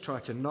authorities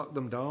try to knock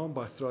them down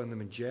by throwing them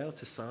in jail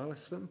to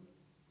silence them.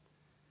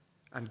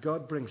 And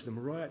God brings them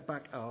right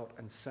back out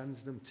and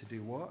sends them to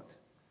do what?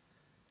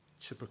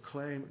 To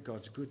proclaim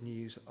God's good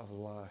news of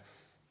life.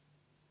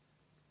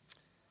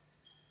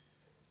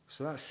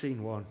 So that's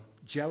scene one.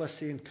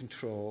 Jealousy and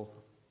control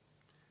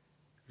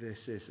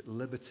versus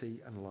liberty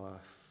and life.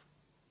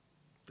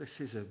 This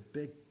is a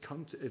big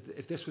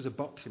if this was a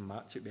boxing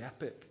match, it'd be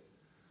epic.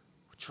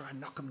 We'll try and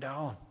knock them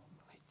down.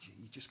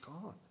 You just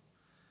can't.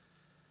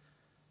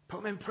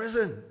 Put them in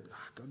prison.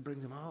 God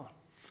brings them out.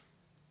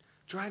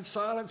 Try and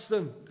silence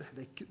them.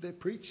 They're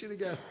preaching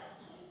again.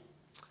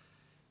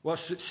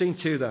 What's scene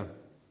two then?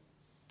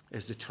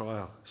 Is the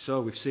trial.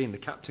 So we've seen the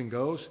captain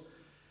goes.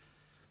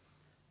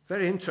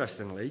 Very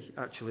interestingly,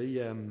 actually,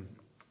 the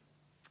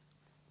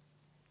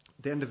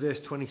end of verse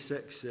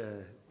 26,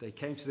 they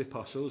came to the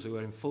apostles who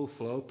were in full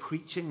flow,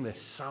 preaching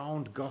this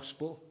sound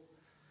gospel.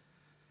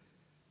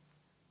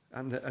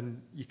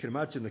 And you can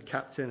imagine the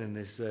captain and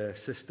his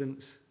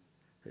assistants.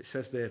 It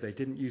says there they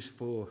didn't use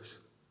force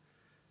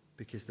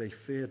because they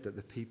feared that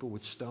the people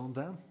would stone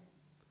them.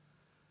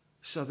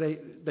 So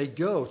they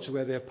go to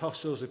where the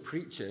apostles are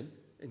preaching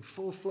in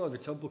full flow of the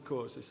temple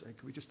courts. They say,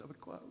 can we just have a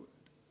quiet word?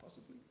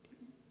 Possibly,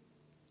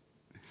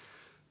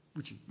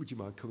 please. Would you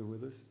mind coming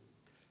with us?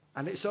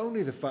 And it's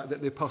only the fact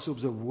that the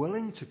apostles are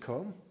willing to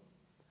come.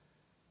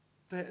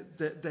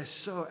 They're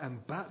so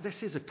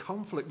this is a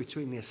conflict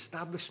between the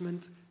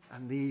establishment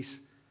and these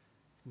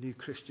new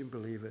Christian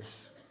believers.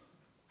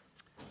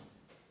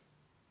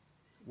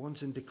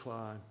 One's in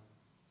decline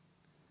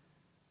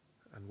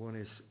and one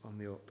is on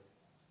the up.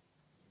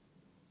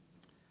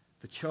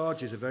 The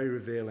charges are very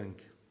revealing.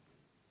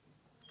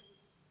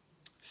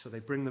 So they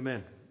bring them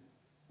in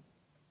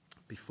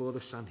before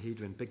the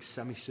Sanhedrin, big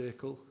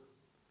semicircle,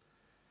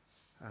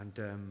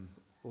 and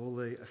all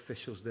the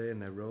officials there in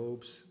their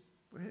robes.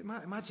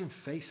 Imagine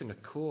facing a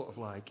court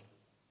of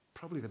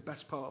probably the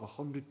best part of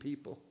 100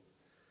 people.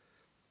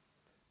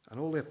 And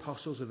all the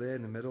apostles are there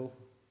in the middle.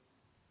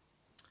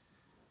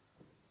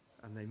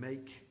 And they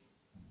make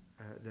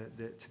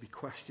to be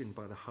questioned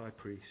by the high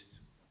priest.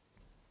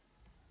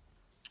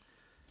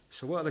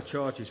 So what are the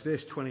charges?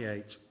 Verse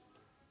 28.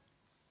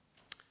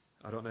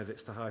 I don't know if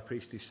it's the high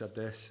priest who said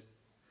this.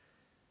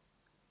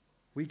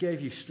 We gave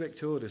you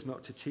strict orders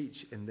not to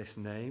teach in this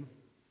name.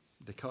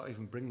 They can't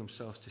even bring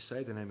themselves to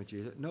say the name of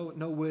Jesus.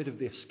 No word of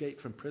the escape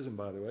from prison,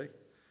 by the way.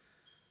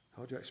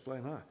 How do you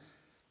explain that?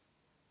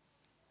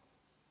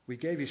 We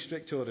gave you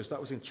strict orders. That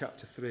was in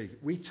chapter 3.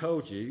 We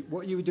told you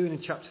what you were doing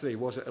in chapter 3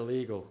 wasn't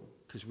illegal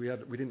because we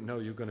didn't know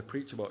you were going to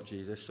preach about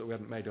Jesus, so we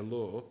hadn't made a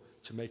law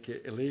to make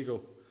it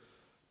illegal.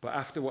 But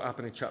after what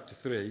happened in chapter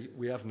 3,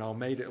 we have now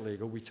made it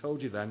illegal. We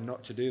told you then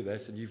not to do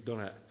this, and you've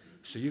done it.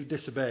 So you've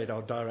disobeyed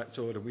our direct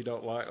order. We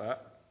don't like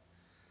that.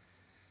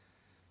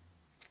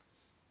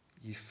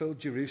 You filled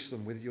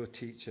Jerusalem with your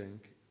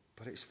teaching.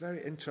 But it's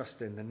very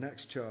interesting, the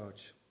next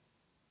charge.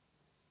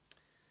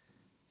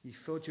 You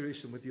filled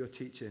Jerusalem with your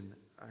teaching,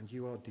 and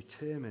you are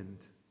determined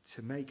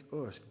to make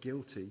us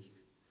guilty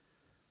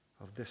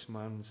of this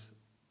man's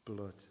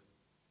blood.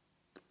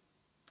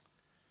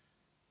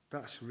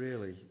 That's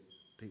really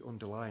the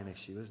underlying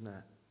issue, isn't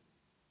it?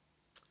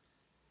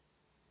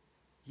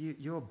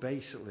 You're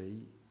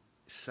basically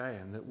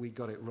saying that we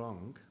got it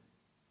wrong,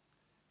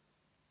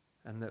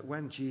 and that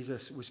when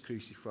Jesus was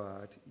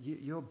crucified,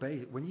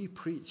 when you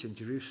preach in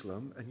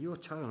Jerusalem, and you're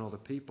telling all the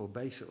people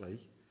basically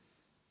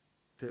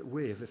that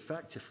we've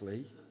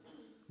effectively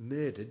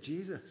murdered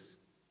Jesus.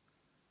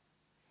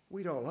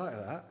 We don't like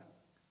that.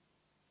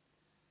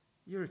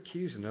 You're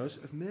accusing us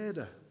of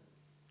murder.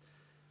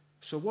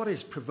 So what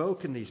is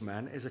provoking these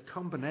men is a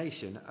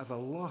combination of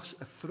a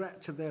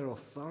threat to their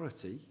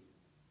authority,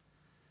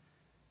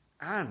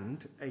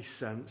 and a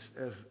sense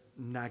of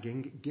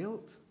nagging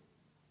guilt.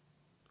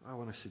 I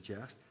want to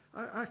suggest.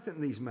 I think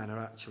these men are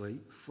actually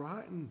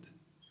frightened.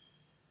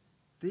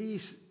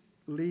 These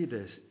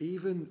leaders,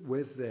 even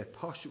with their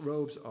posh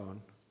robes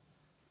on,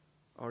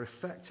 are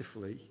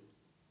effectively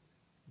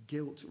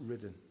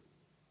guilt-ridden.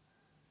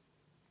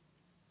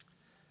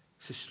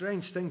 It's a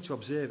strange thing to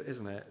observe,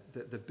 isn't it,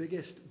 that the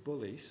biggest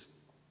bullies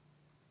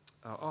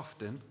are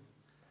often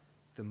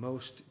the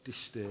most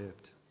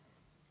disturbed.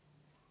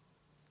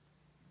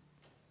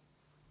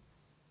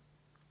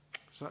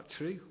 that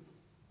true?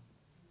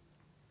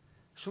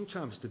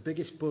 Sometimes the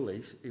biggest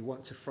bullies who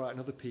want to frighten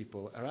other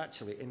people are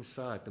actually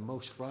inside the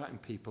most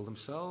frightened people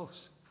themselves.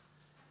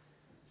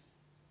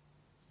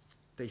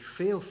 They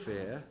feel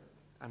fear,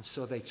 and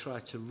so they try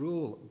to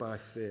rule by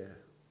fear.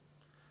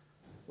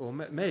 Or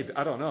maybe,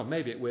 I don't know,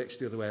 maybe it works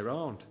the other way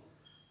around.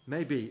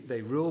 Maybe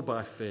they rule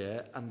by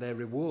fear, and their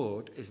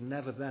reward is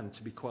never then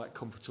to be quite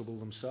comfortable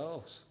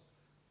themselves.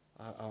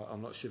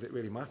 I'm not sure if it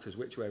really matters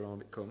which way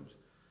around it comes.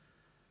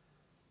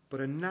 But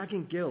a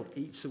nagging guilt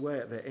eats away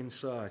at their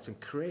insides and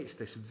creates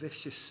this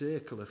vicious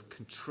circle of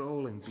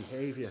controlling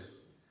behaviour.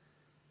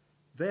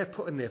 They're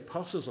putting the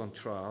apostles on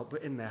trial,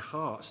 but in their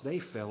hearts they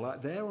feel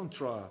like they're on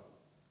trial.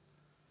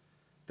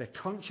 Their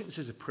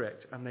consciences are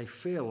pricked and they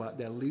feel like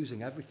they're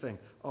losing everything.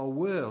 Our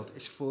world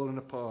is falling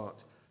apart.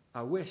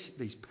 I wish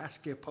these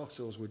pesky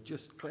apostles would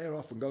just clear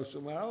off and go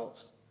somewhere else.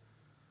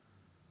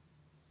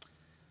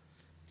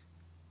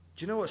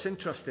 Do you know what's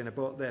interesting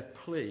about their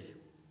plea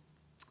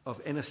of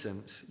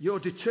innocence? You're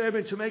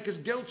determined to make us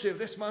guilty of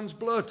this man's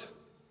blood.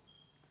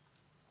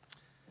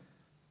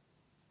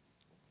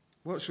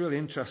 What's really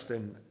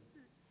interesting,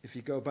 if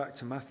you go back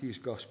to Matthew's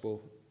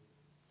Gospel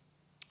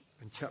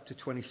in chapter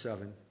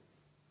 27,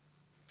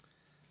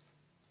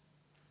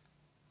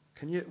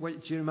 do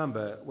you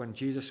remember when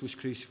Jesus was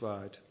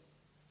crucified,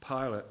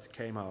 Pilate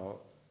came out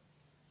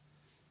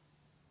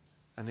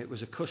and it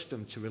was a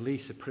custom to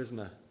release a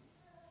prisoner.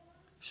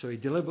 So he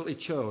deliberately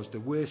chose the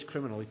worst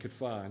criminal he could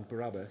find,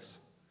 Barabbas,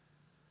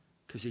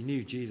 because he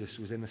knew Jesus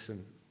was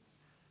innocent.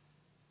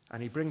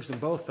 And he brings them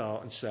both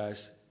out and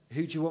says,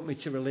 who do you want me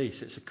to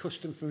release? It's a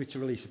custom for me to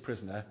release a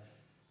prisoner,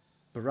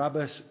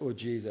 Barabbas or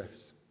Jesus?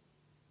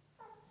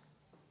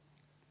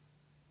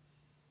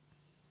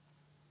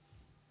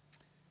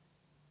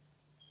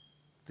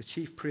 The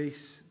chief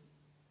priests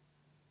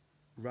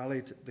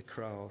rallied the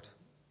crowd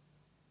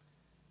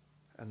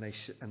and they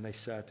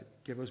said,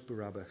 give us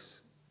Barabbas.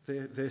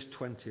 Verse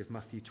 20 of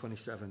Matthew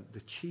 27,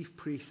 the chief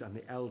priests and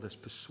the elders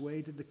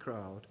persuaded the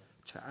crowd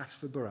to ask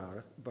for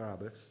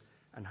Barabbas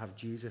and have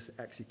Jesus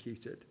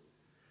executed.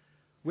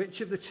 Which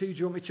of the two do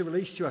you want me to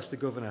release to you? Asked the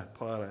governor,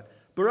 Pilate.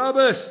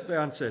 Barabbas, they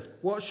answered.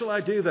 What shall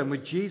I do then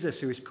with Jesus,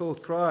 who is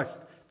called Christ?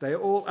 They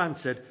all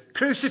answered,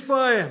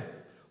 crucify him.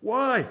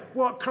 Why?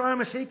 What crime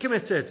has he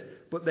committed?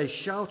 But they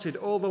shouted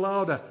all the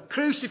louder,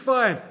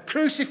 crucify him,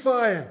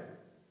 crucify him.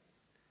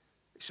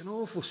 It's an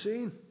awful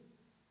scene.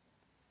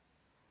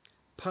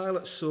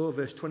 Pilate saw,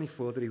 verse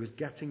 24, that he was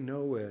getting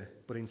nowhere,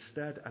 but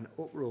instead an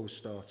uproar was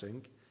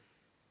starting.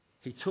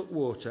 He took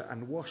water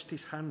and washed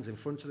his hands in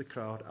front of the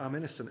crowd. I'm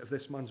innocent of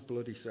this man's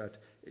blood, he said.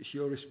 It's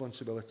your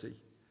responsibility.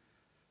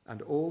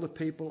 And all the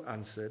people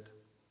answered,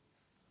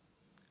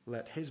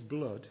 let his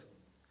blood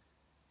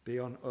be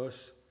on us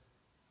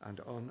and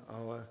on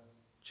our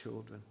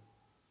children.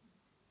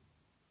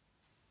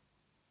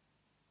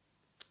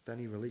 Then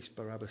he released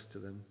Barabbas to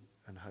them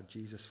and had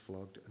Jesus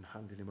flogged and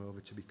handed him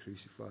over to be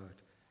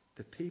crucified.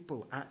 The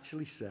people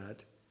actually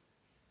said,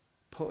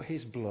 put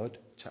his blood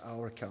to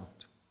our account.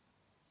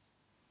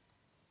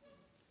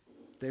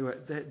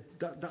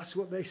 That's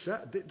what they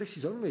said. This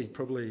is only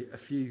probably a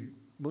few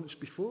months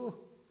before.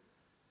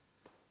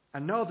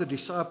 And now the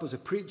disciples are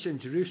preaching in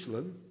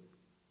Jerusalem,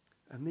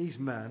 and these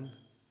men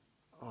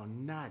are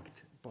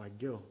nagged by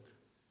guilt.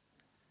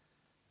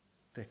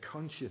 Their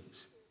conscience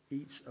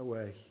eats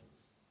away.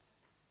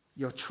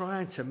 You're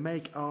trying to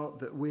make out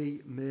that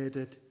we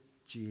murdered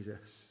Jesus.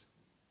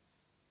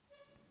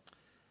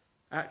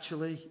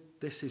 Actually,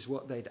 this is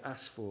what they'd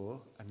asked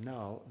for, and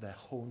now they're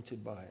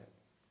haunted by it.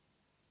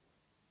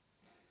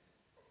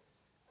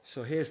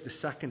 So here's the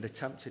second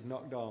attempted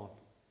knockdown.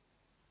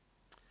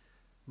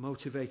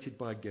 Motivated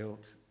by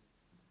guilt,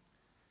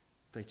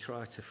 they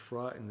try to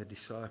frighten the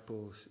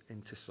disciples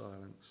into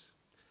silence.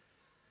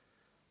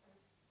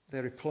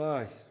 Their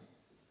reply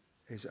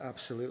is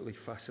absolutely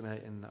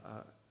fascinating.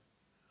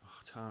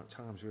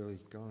 Time's really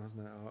gone,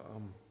 hasn't it?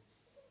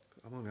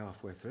 I'm only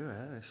halfway through it.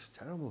 It's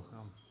terrible.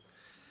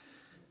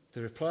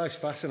 The reply is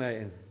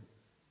fascinating.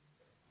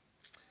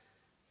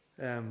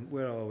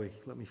 Where are we?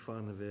 Let me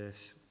find the verse.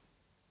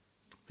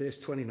 Verse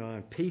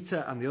 29.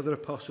 Peter and the other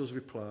apostles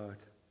replied,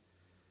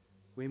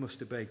 we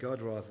must obey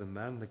God rather than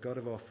man. The God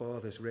of our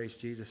fathers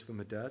raised Jesus from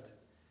the dead,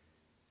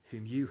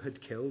 whom you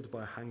had killed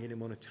by hanging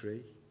him on a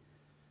tree.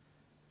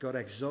 God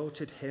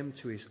exalted him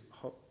to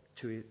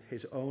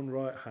his own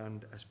right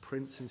hand as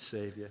Prince and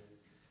Saviour,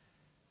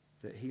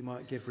 that he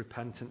might give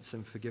repentance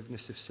and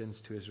forgiveness of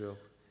sins to Israel.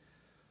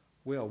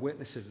 We are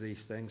witnesses of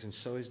these things, and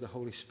so is the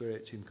Holy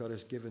Spirit, whom God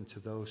has given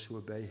to those who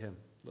obey him.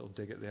 Little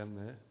dig at the end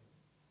there.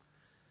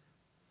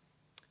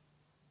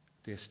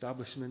 The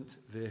establishment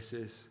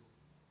versus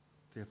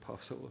the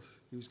apostles.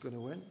 Who's going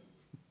to win?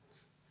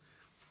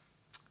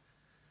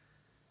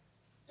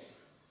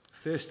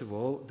 First of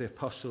all, the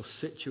apostles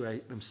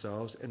situate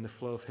themselves in the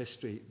flow of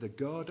history. The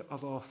God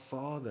of our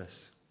fathers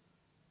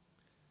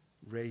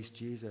raised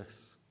Jesus.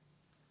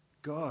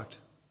 God,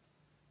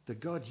 the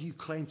God you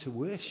claim to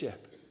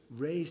worship,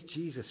 raised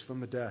Jesus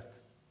from the dead.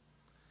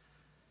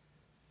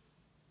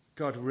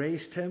 God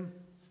raised him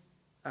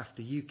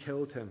after you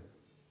killed him.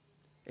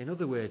 In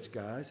other words,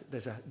 guys,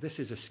 this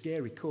is a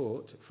scary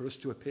court for us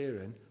to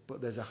appear in, but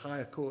there's a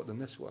higher court than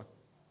this one.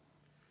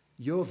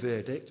 Your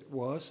verdict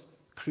was,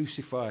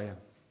 crucify him.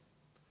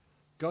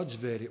 God's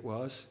verdict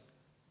was,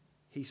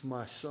 he's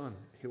my son,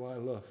 who I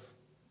love.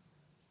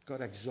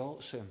 God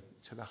exalts him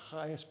to the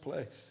highest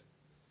place.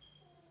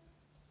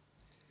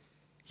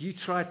 You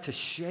tried to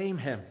shame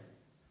him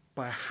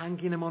by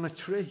hanging him on a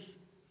tree.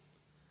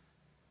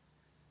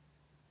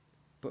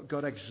 But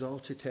God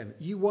exalted him.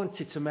 You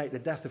wanted to make the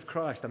death of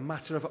Christ a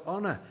matter of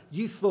honor.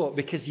 You thought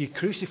because you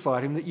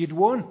crucified him that you'd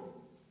won.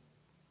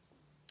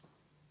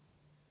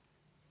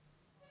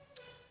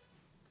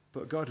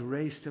 But God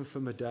raised him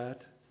from the dead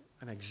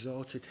and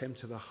exalted him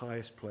to the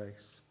highest place,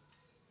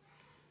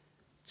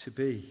 to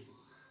be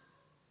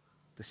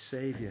the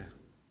Saviour.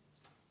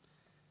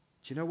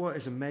 Do you know what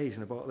is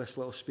amazing about this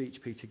little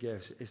speech Peter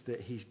gives? Is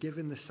that he's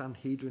given the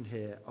Sanhedrin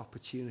here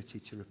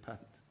opportunity to repent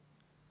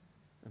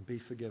and be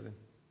forgiven.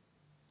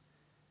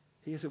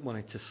 He isn't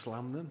wanting to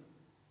slam them.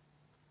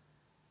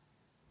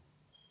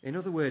 In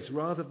other words,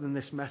 rather than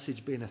this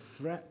message being a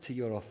threat to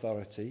your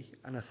authority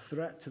and a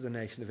threat to the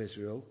nation of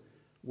Israel,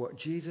 what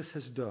Jesus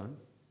has done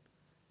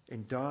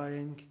in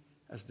dying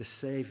as the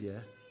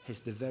Saviour is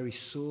the very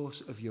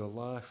source of your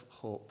life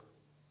hope.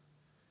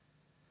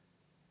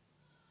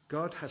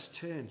 God has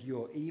turned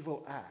your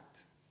evil act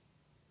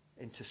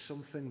into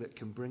something that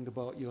can bring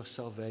about your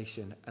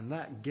salvation. And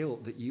that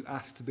guilt that you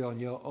asked to be on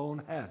your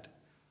own head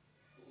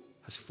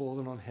has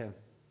fallen on him.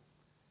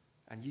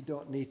 And you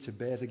don't need to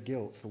bear the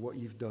guilt for what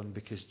you've done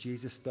because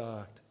Jesus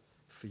died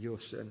for your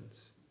sins.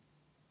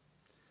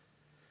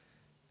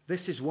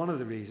 This is one of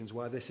the reasons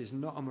why this is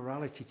not a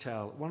morality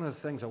tale. One of the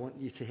things I want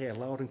you to hear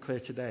loud and clear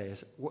today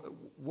is,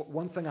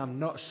 one thing I'm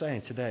not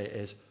saying today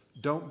is,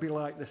 don't be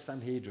like the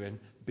Sanhedrin,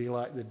 be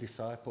like the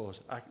disciples.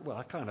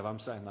 I kind of am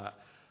saying that,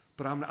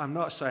 but I'm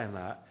not saying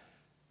that.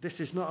 This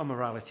is not a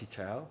morality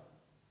tale.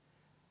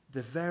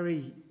 The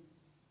very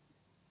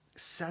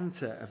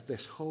center of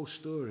this whole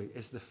story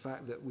is the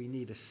fact that we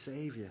need a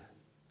Saviour.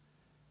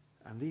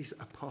 And these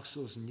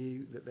apostles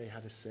knew that they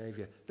had a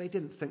Saviour. They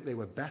didn't think they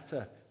were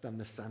better than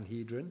the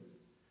Sanhedrin.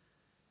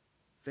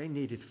 They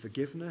needed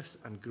forgiveness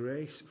and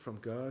grace from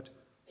God.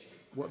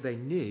 What they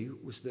knew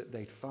was that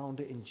they'd found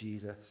it in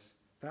Jesus.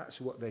 That's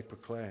what they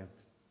proclaimed.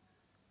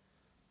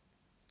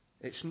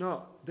 It's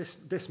not,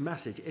 this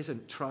message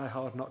isn't try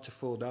hard not to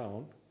fall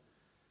down,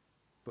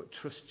 but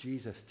trust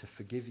Jesus to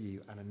forgive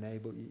you and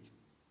enable you.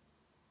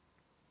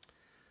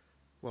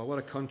 Well, what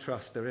a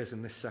contrast there is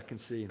in this second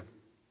scene.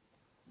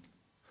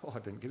 Oh, I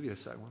didn't give you a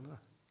second one, did I?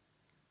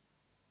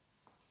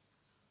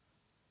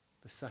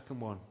 The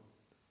second one,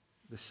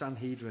 the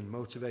Sanhedrin,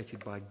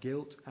 motivated by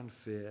guilt and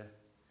fear,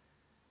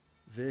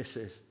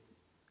 versus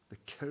the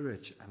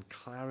courage and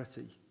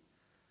clarity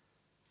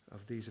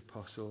of these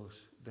apostles.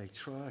 They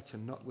try to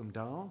knock them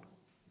down.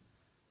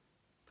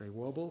 They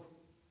wobble,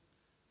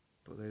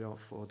 but they don't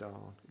fall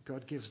down.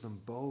 God gives them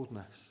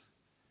boldness,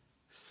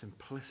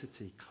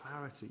 simplicity,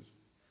 clarity,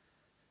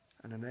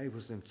 and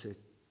enables them to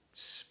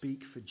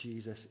speak for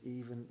Jesus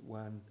even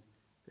when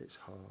it's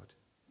hard.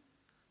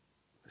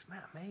 Isn't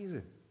that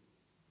amazing?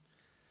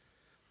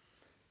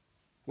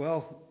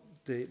 Well,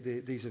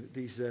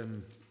 these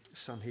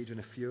Sanhedrin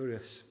are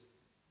furious,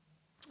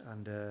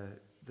 and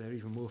they're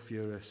even more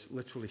furious,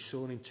 literally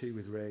sawn in two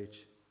with rage.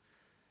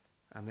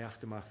 And the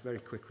aftermath very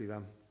quickly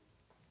then.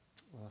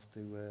 We'll have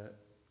to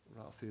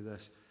rattle through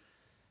this.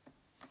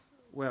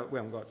 Well, we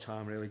haven't got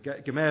time really.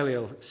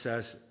 Gamaliel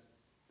says,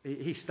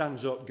 he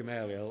stands up,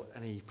 Gamaliel,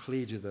 and he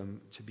pleads with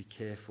them to be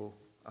careful.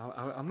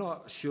 I'm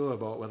not sure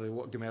about whether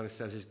what Gamaliel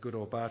says is good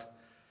or bad.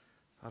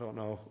 I don't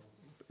know.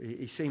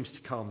 He seems to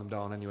calm them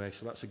down anyway,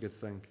 so that's a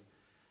good thing.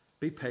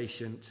 Be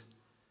patient.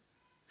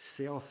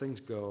 See how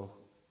things go.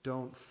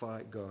 Don't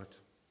fight God.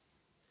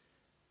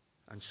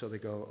 And so they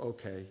go,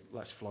 okay,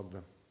 let's flog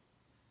them.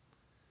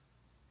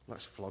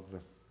 Let's flog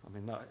them. I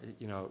mean,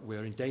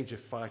 we're in danger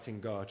of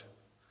fighting God.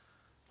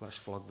 Let's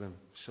flog them.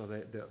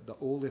 So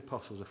all the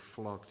apostles are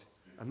flogged.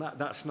 And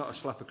that's not a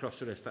slap across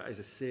the wrist. That is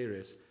a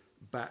serious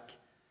back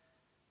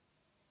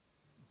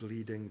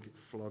bleeding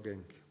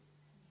flogging.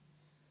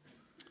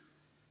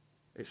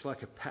 It's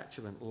like a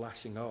petulant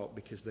lashing out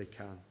because they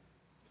can.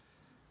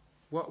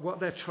 What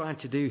they're trying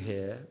to do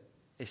here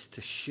is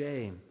to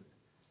shame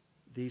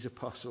these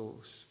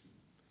apostles,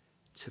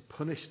 to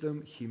punish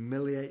them,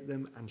 humiliate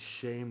them, and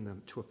shame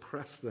them, to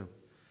oppress them.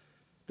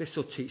 This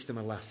will teach them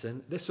a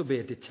lesson. This will be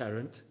a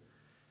deterrent.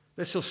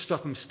 This will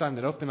stop them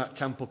standing up in that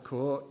temple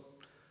court,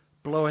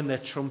 blowing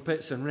their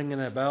trumpets and ringing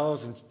their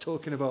bells and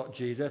talking about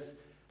Jesus.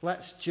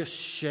 Let's just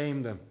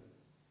shame them.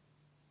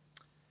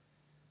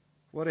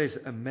 What is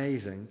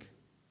amazing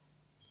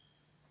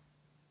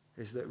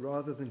is that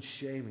rather than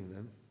shaming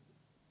them,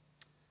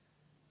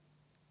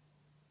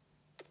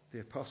 the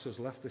apostles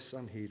left the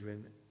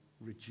Sanhedrin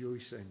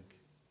rejoicing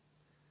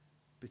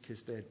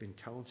because they had been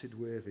counted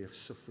worthy of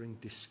suffering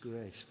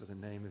disgrace for the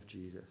name of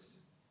Jesus.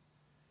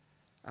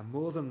 And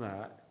more than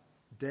that,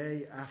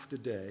 day after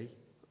day,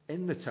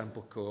 in the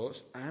temple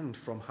courts and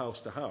from house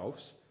to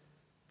house,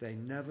 They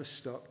never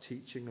stop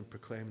teaching and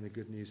proclaiming the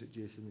good news that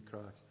Jesus is the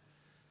Christ.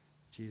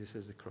 Jesus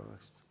is the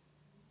Christ.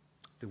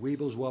 The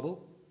Weebles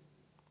wobble,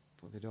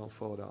 but they don't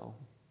fall down.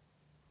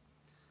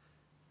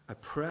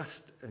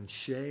 Oppressed and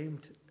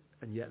shamed,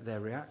 and yet their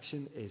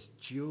reaction is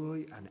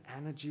joy and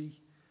energy.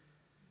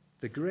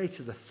 The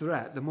greater the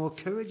threat, the more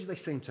courage they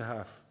seem to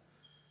have.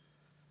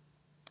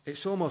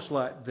 It's almost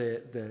like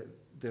the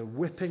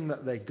whipping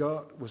that they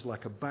got was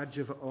like a badge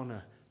of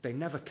honor. They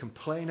never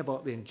complain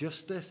about the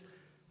injustice.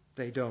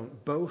 They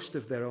don't boast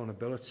of their own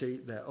ability.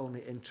 They're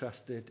only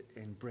interested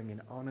in bringing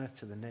honor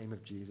to the name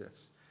of Jesus.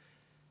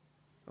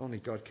 Only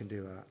God can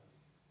do that.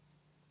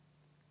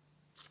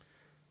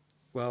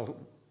 Well,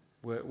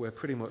 we're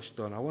pretty much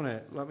done.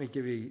 Let me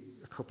give you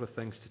a couple of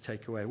things to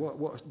take away.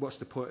 What's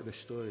the point of this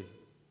story?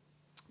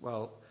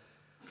 Well,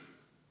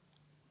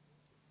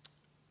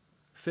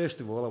 first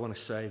of all, I want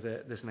to say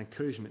that there's an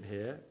encouragement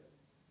here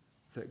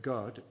that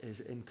God is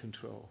in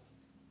control.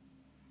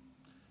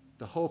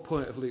 The whole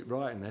point of Luke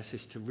writing this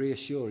is to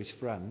reassure his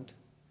friend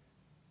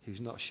who's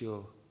not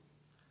sure.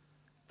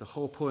 The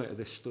whole point of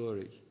this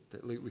story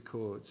that Luke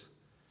records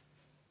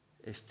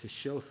is to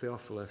show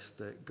Theophilus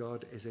that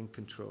God is in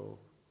control.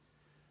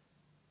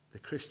 The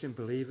Christian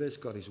believers,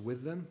 God is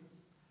with them.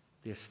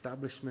 The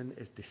establishment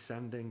is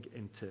descending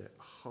into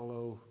a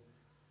hollow,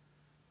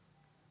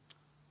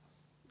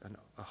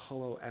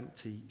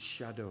 empty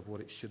shadow of what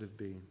it should have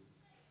been.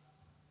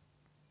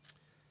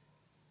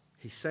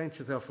 He's saying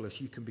to Theophilus,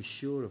 you can be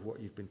sure of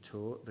what you've been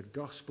taught. The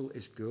gospel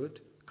is good.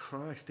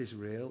 Christ is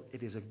real.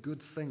 It is a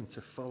good thing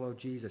to follow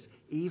Jesus,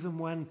 even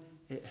when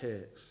it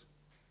hurts.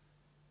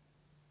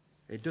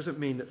 It doesn't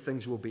mean that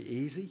things will be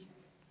easy.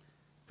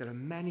 There are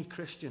many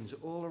Christians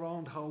all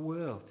around our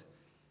world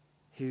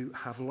who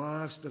have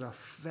lives that are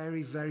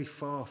very, very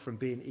far from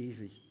being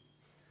easy.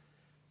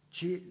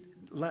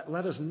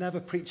 Let us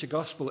never preach a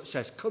gospel that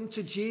says, come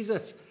to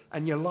Jesus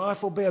and your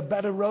life will be a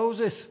bed of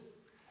roses.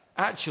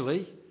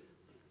 Actually,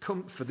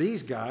 come for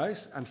these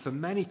guys and for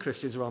many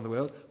Christians around the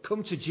world,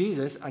 come to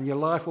Jesus and your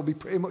life will be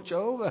pretty much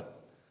over.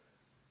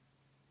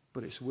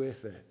 But it's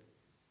worth it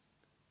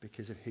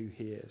because of who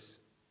he is.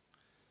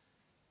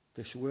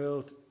 This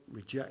world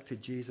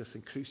rejected Jesus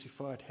and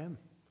crucified him.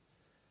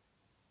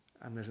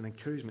 And there's an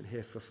encouragement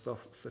here for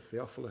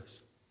Theophilus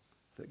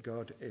that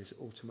God is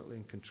ultimately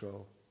in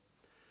control.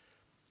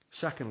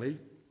 Secondly,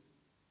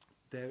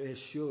 there is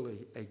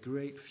surely a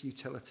great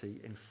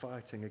futility in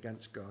fighting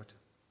against God.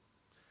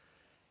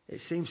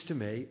 It seems to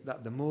me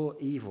that the more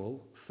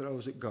evil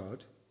throws at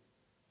God,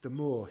 the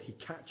more he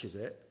catches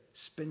it,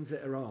 spins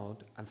it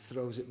around, and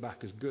throws it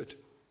back as good.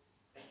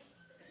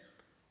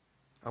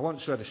 I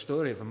once read a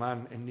story of a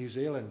man in New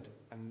Zealand,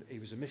 and he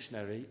was a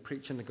missionary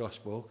preaching the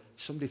gospel.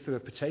 Somebody threw a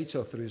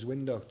potato through his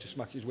window to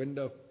smash his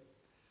window.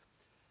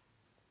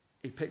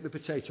 He picked the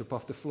potato up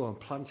off the floor and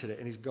planted it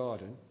in his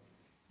garden,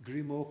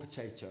 grew more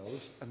potatoes,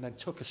 and then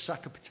took a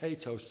sack of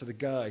potatoes to the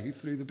guy who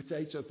threw the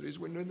potato through his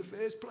window in the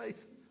first place.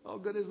 How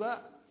good is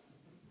that?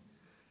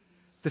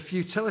 The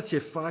futility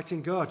of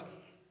fighting God.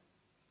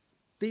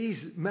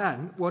 These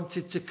men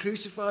wanted to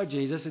crucify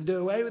Jesus and do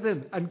away with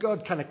him. And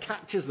God kind of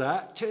catches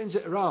that, turns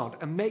it around,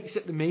 and makes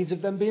it the means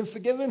of them being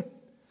forgiven.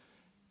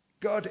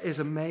 God is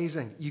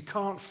amazing. You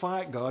can't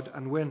fight God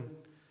and win.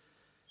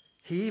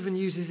 He even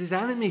uses his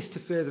enemies to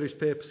further his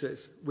purposes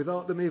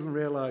without them even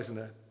realizing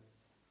it.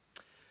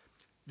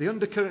 The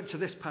undercurrent to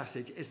this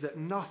passage is that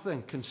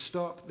nothing can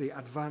stop the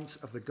advance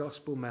of the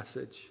gospel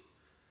message.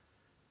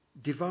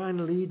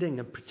 Divine leading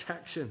and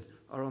protection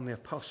are on the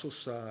apostles'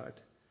 side.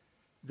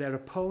 Their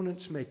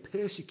opponents may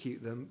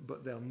persecute them,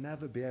 but they'll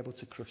never be able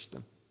to crush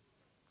them.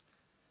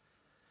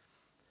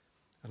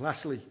 And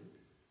lastly,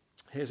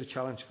 here's a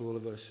challenge for all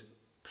of us,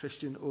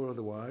 Christian or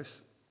otherwise.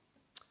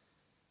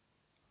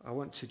 I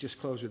want to just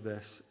close with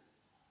this.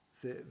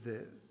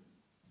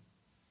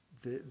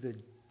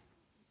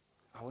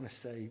 I want to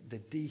say the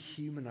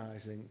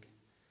dehumanizing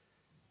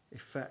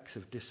effects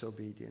of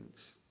disobedience.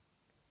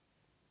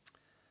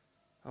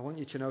 I want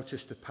you to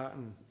notice the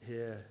pattern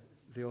here.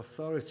 The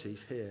authorities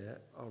here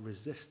are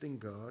resisting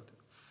God,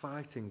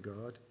 fighting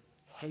God,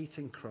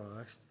 hating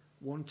Christ,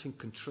 wanting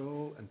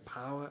control and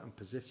power and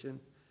position,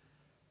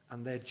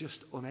 and they're just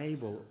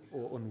unable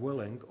or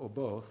unwilling or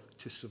both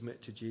to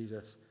submit to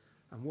Jesus.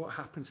 And what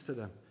happens to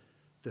them?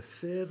 The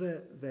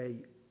further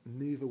they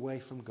move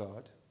away from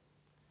God,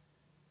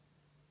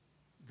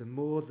 the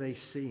more they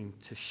seem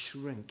to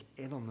shrink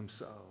in on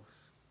themselves.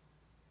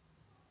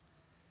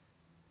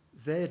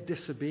 Their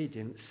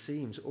disobedience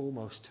seems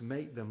almost to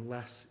make them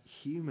less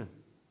human.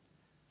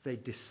 They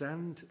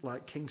descend,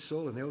 like King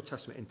Saul in the Old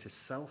Testament, into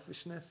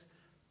selfishness,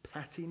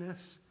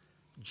 pettiness,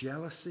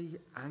 jealousy,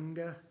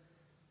 anger,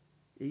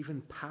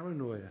 even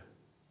paranoia.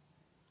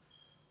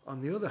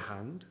 On the other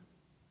hand,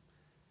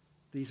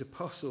 these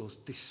apostles,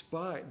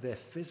 despite their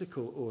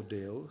physical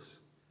ordeals,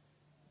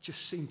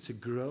 just seem to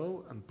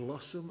grow and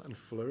blossom and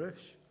flourish.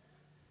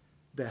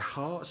 Their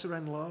hearts are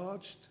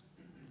enlarged.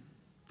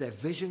 Their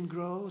vision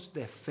grows,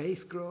 their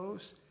faith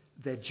grows,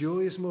 their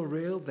joy is more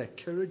real, their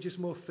courage is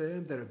more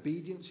firm, their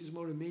obedience is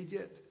more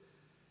immediate.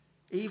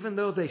 Even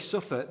though they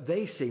suffer,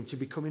 they seem to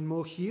be becoming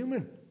more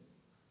human.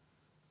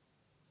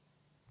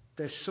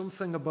 There's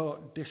something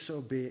about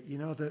disobedience. You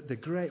know, the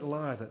great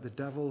lie that the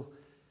devil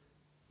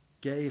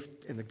gave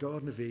in the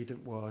Garden of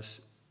Eden was,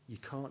 you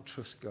can't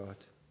trust God.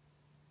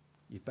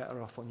 You're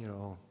better off on your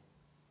own.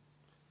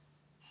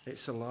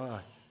 It's a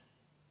lie.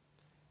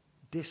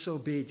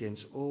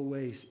 Disobedience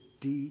always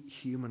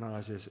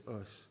dehumanizes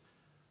us.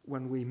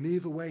 When we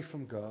move away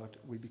from God,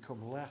 we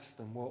become less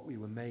than what we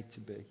were made to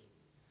be.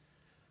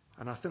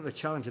 And I think the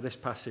challenge of this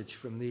passage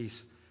from these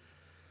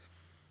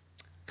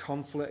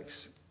conflicts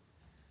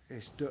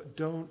is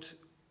don't,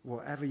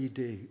 whatever you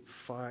do,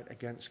 fight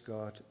against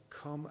God.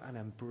 Come and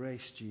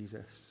embrace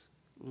Jesus.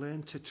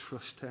 Learn to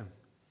trust him.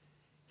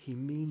 He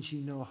means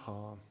you no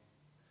harm.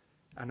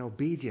 And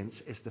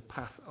obedience is the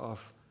path of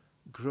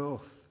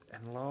growth,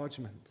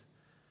 enlargement,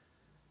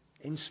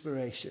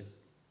 inspiration.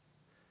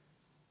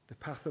 The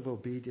path of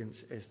obedience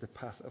is the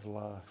path of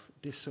life.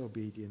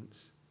 Disobedience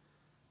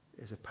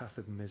is a path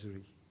of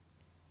misery.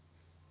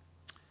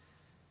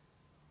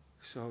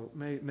 So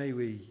may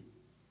we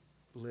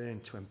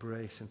learn to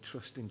embrace and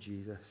trust in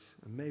Jesus.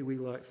 And may we,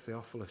 like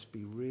Theophilus,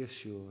 be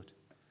reassured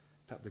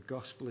that the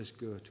gospel is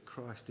good,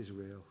 Christ is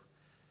real,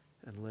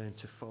 and learn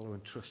to follow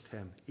and trust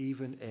him,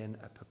 even in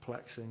a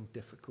perplexing,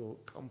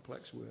 difficult,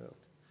 complex world.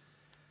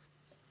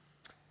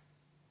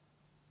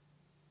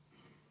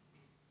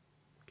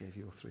 I gave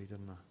you all three,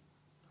 didn't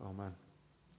I? Amen.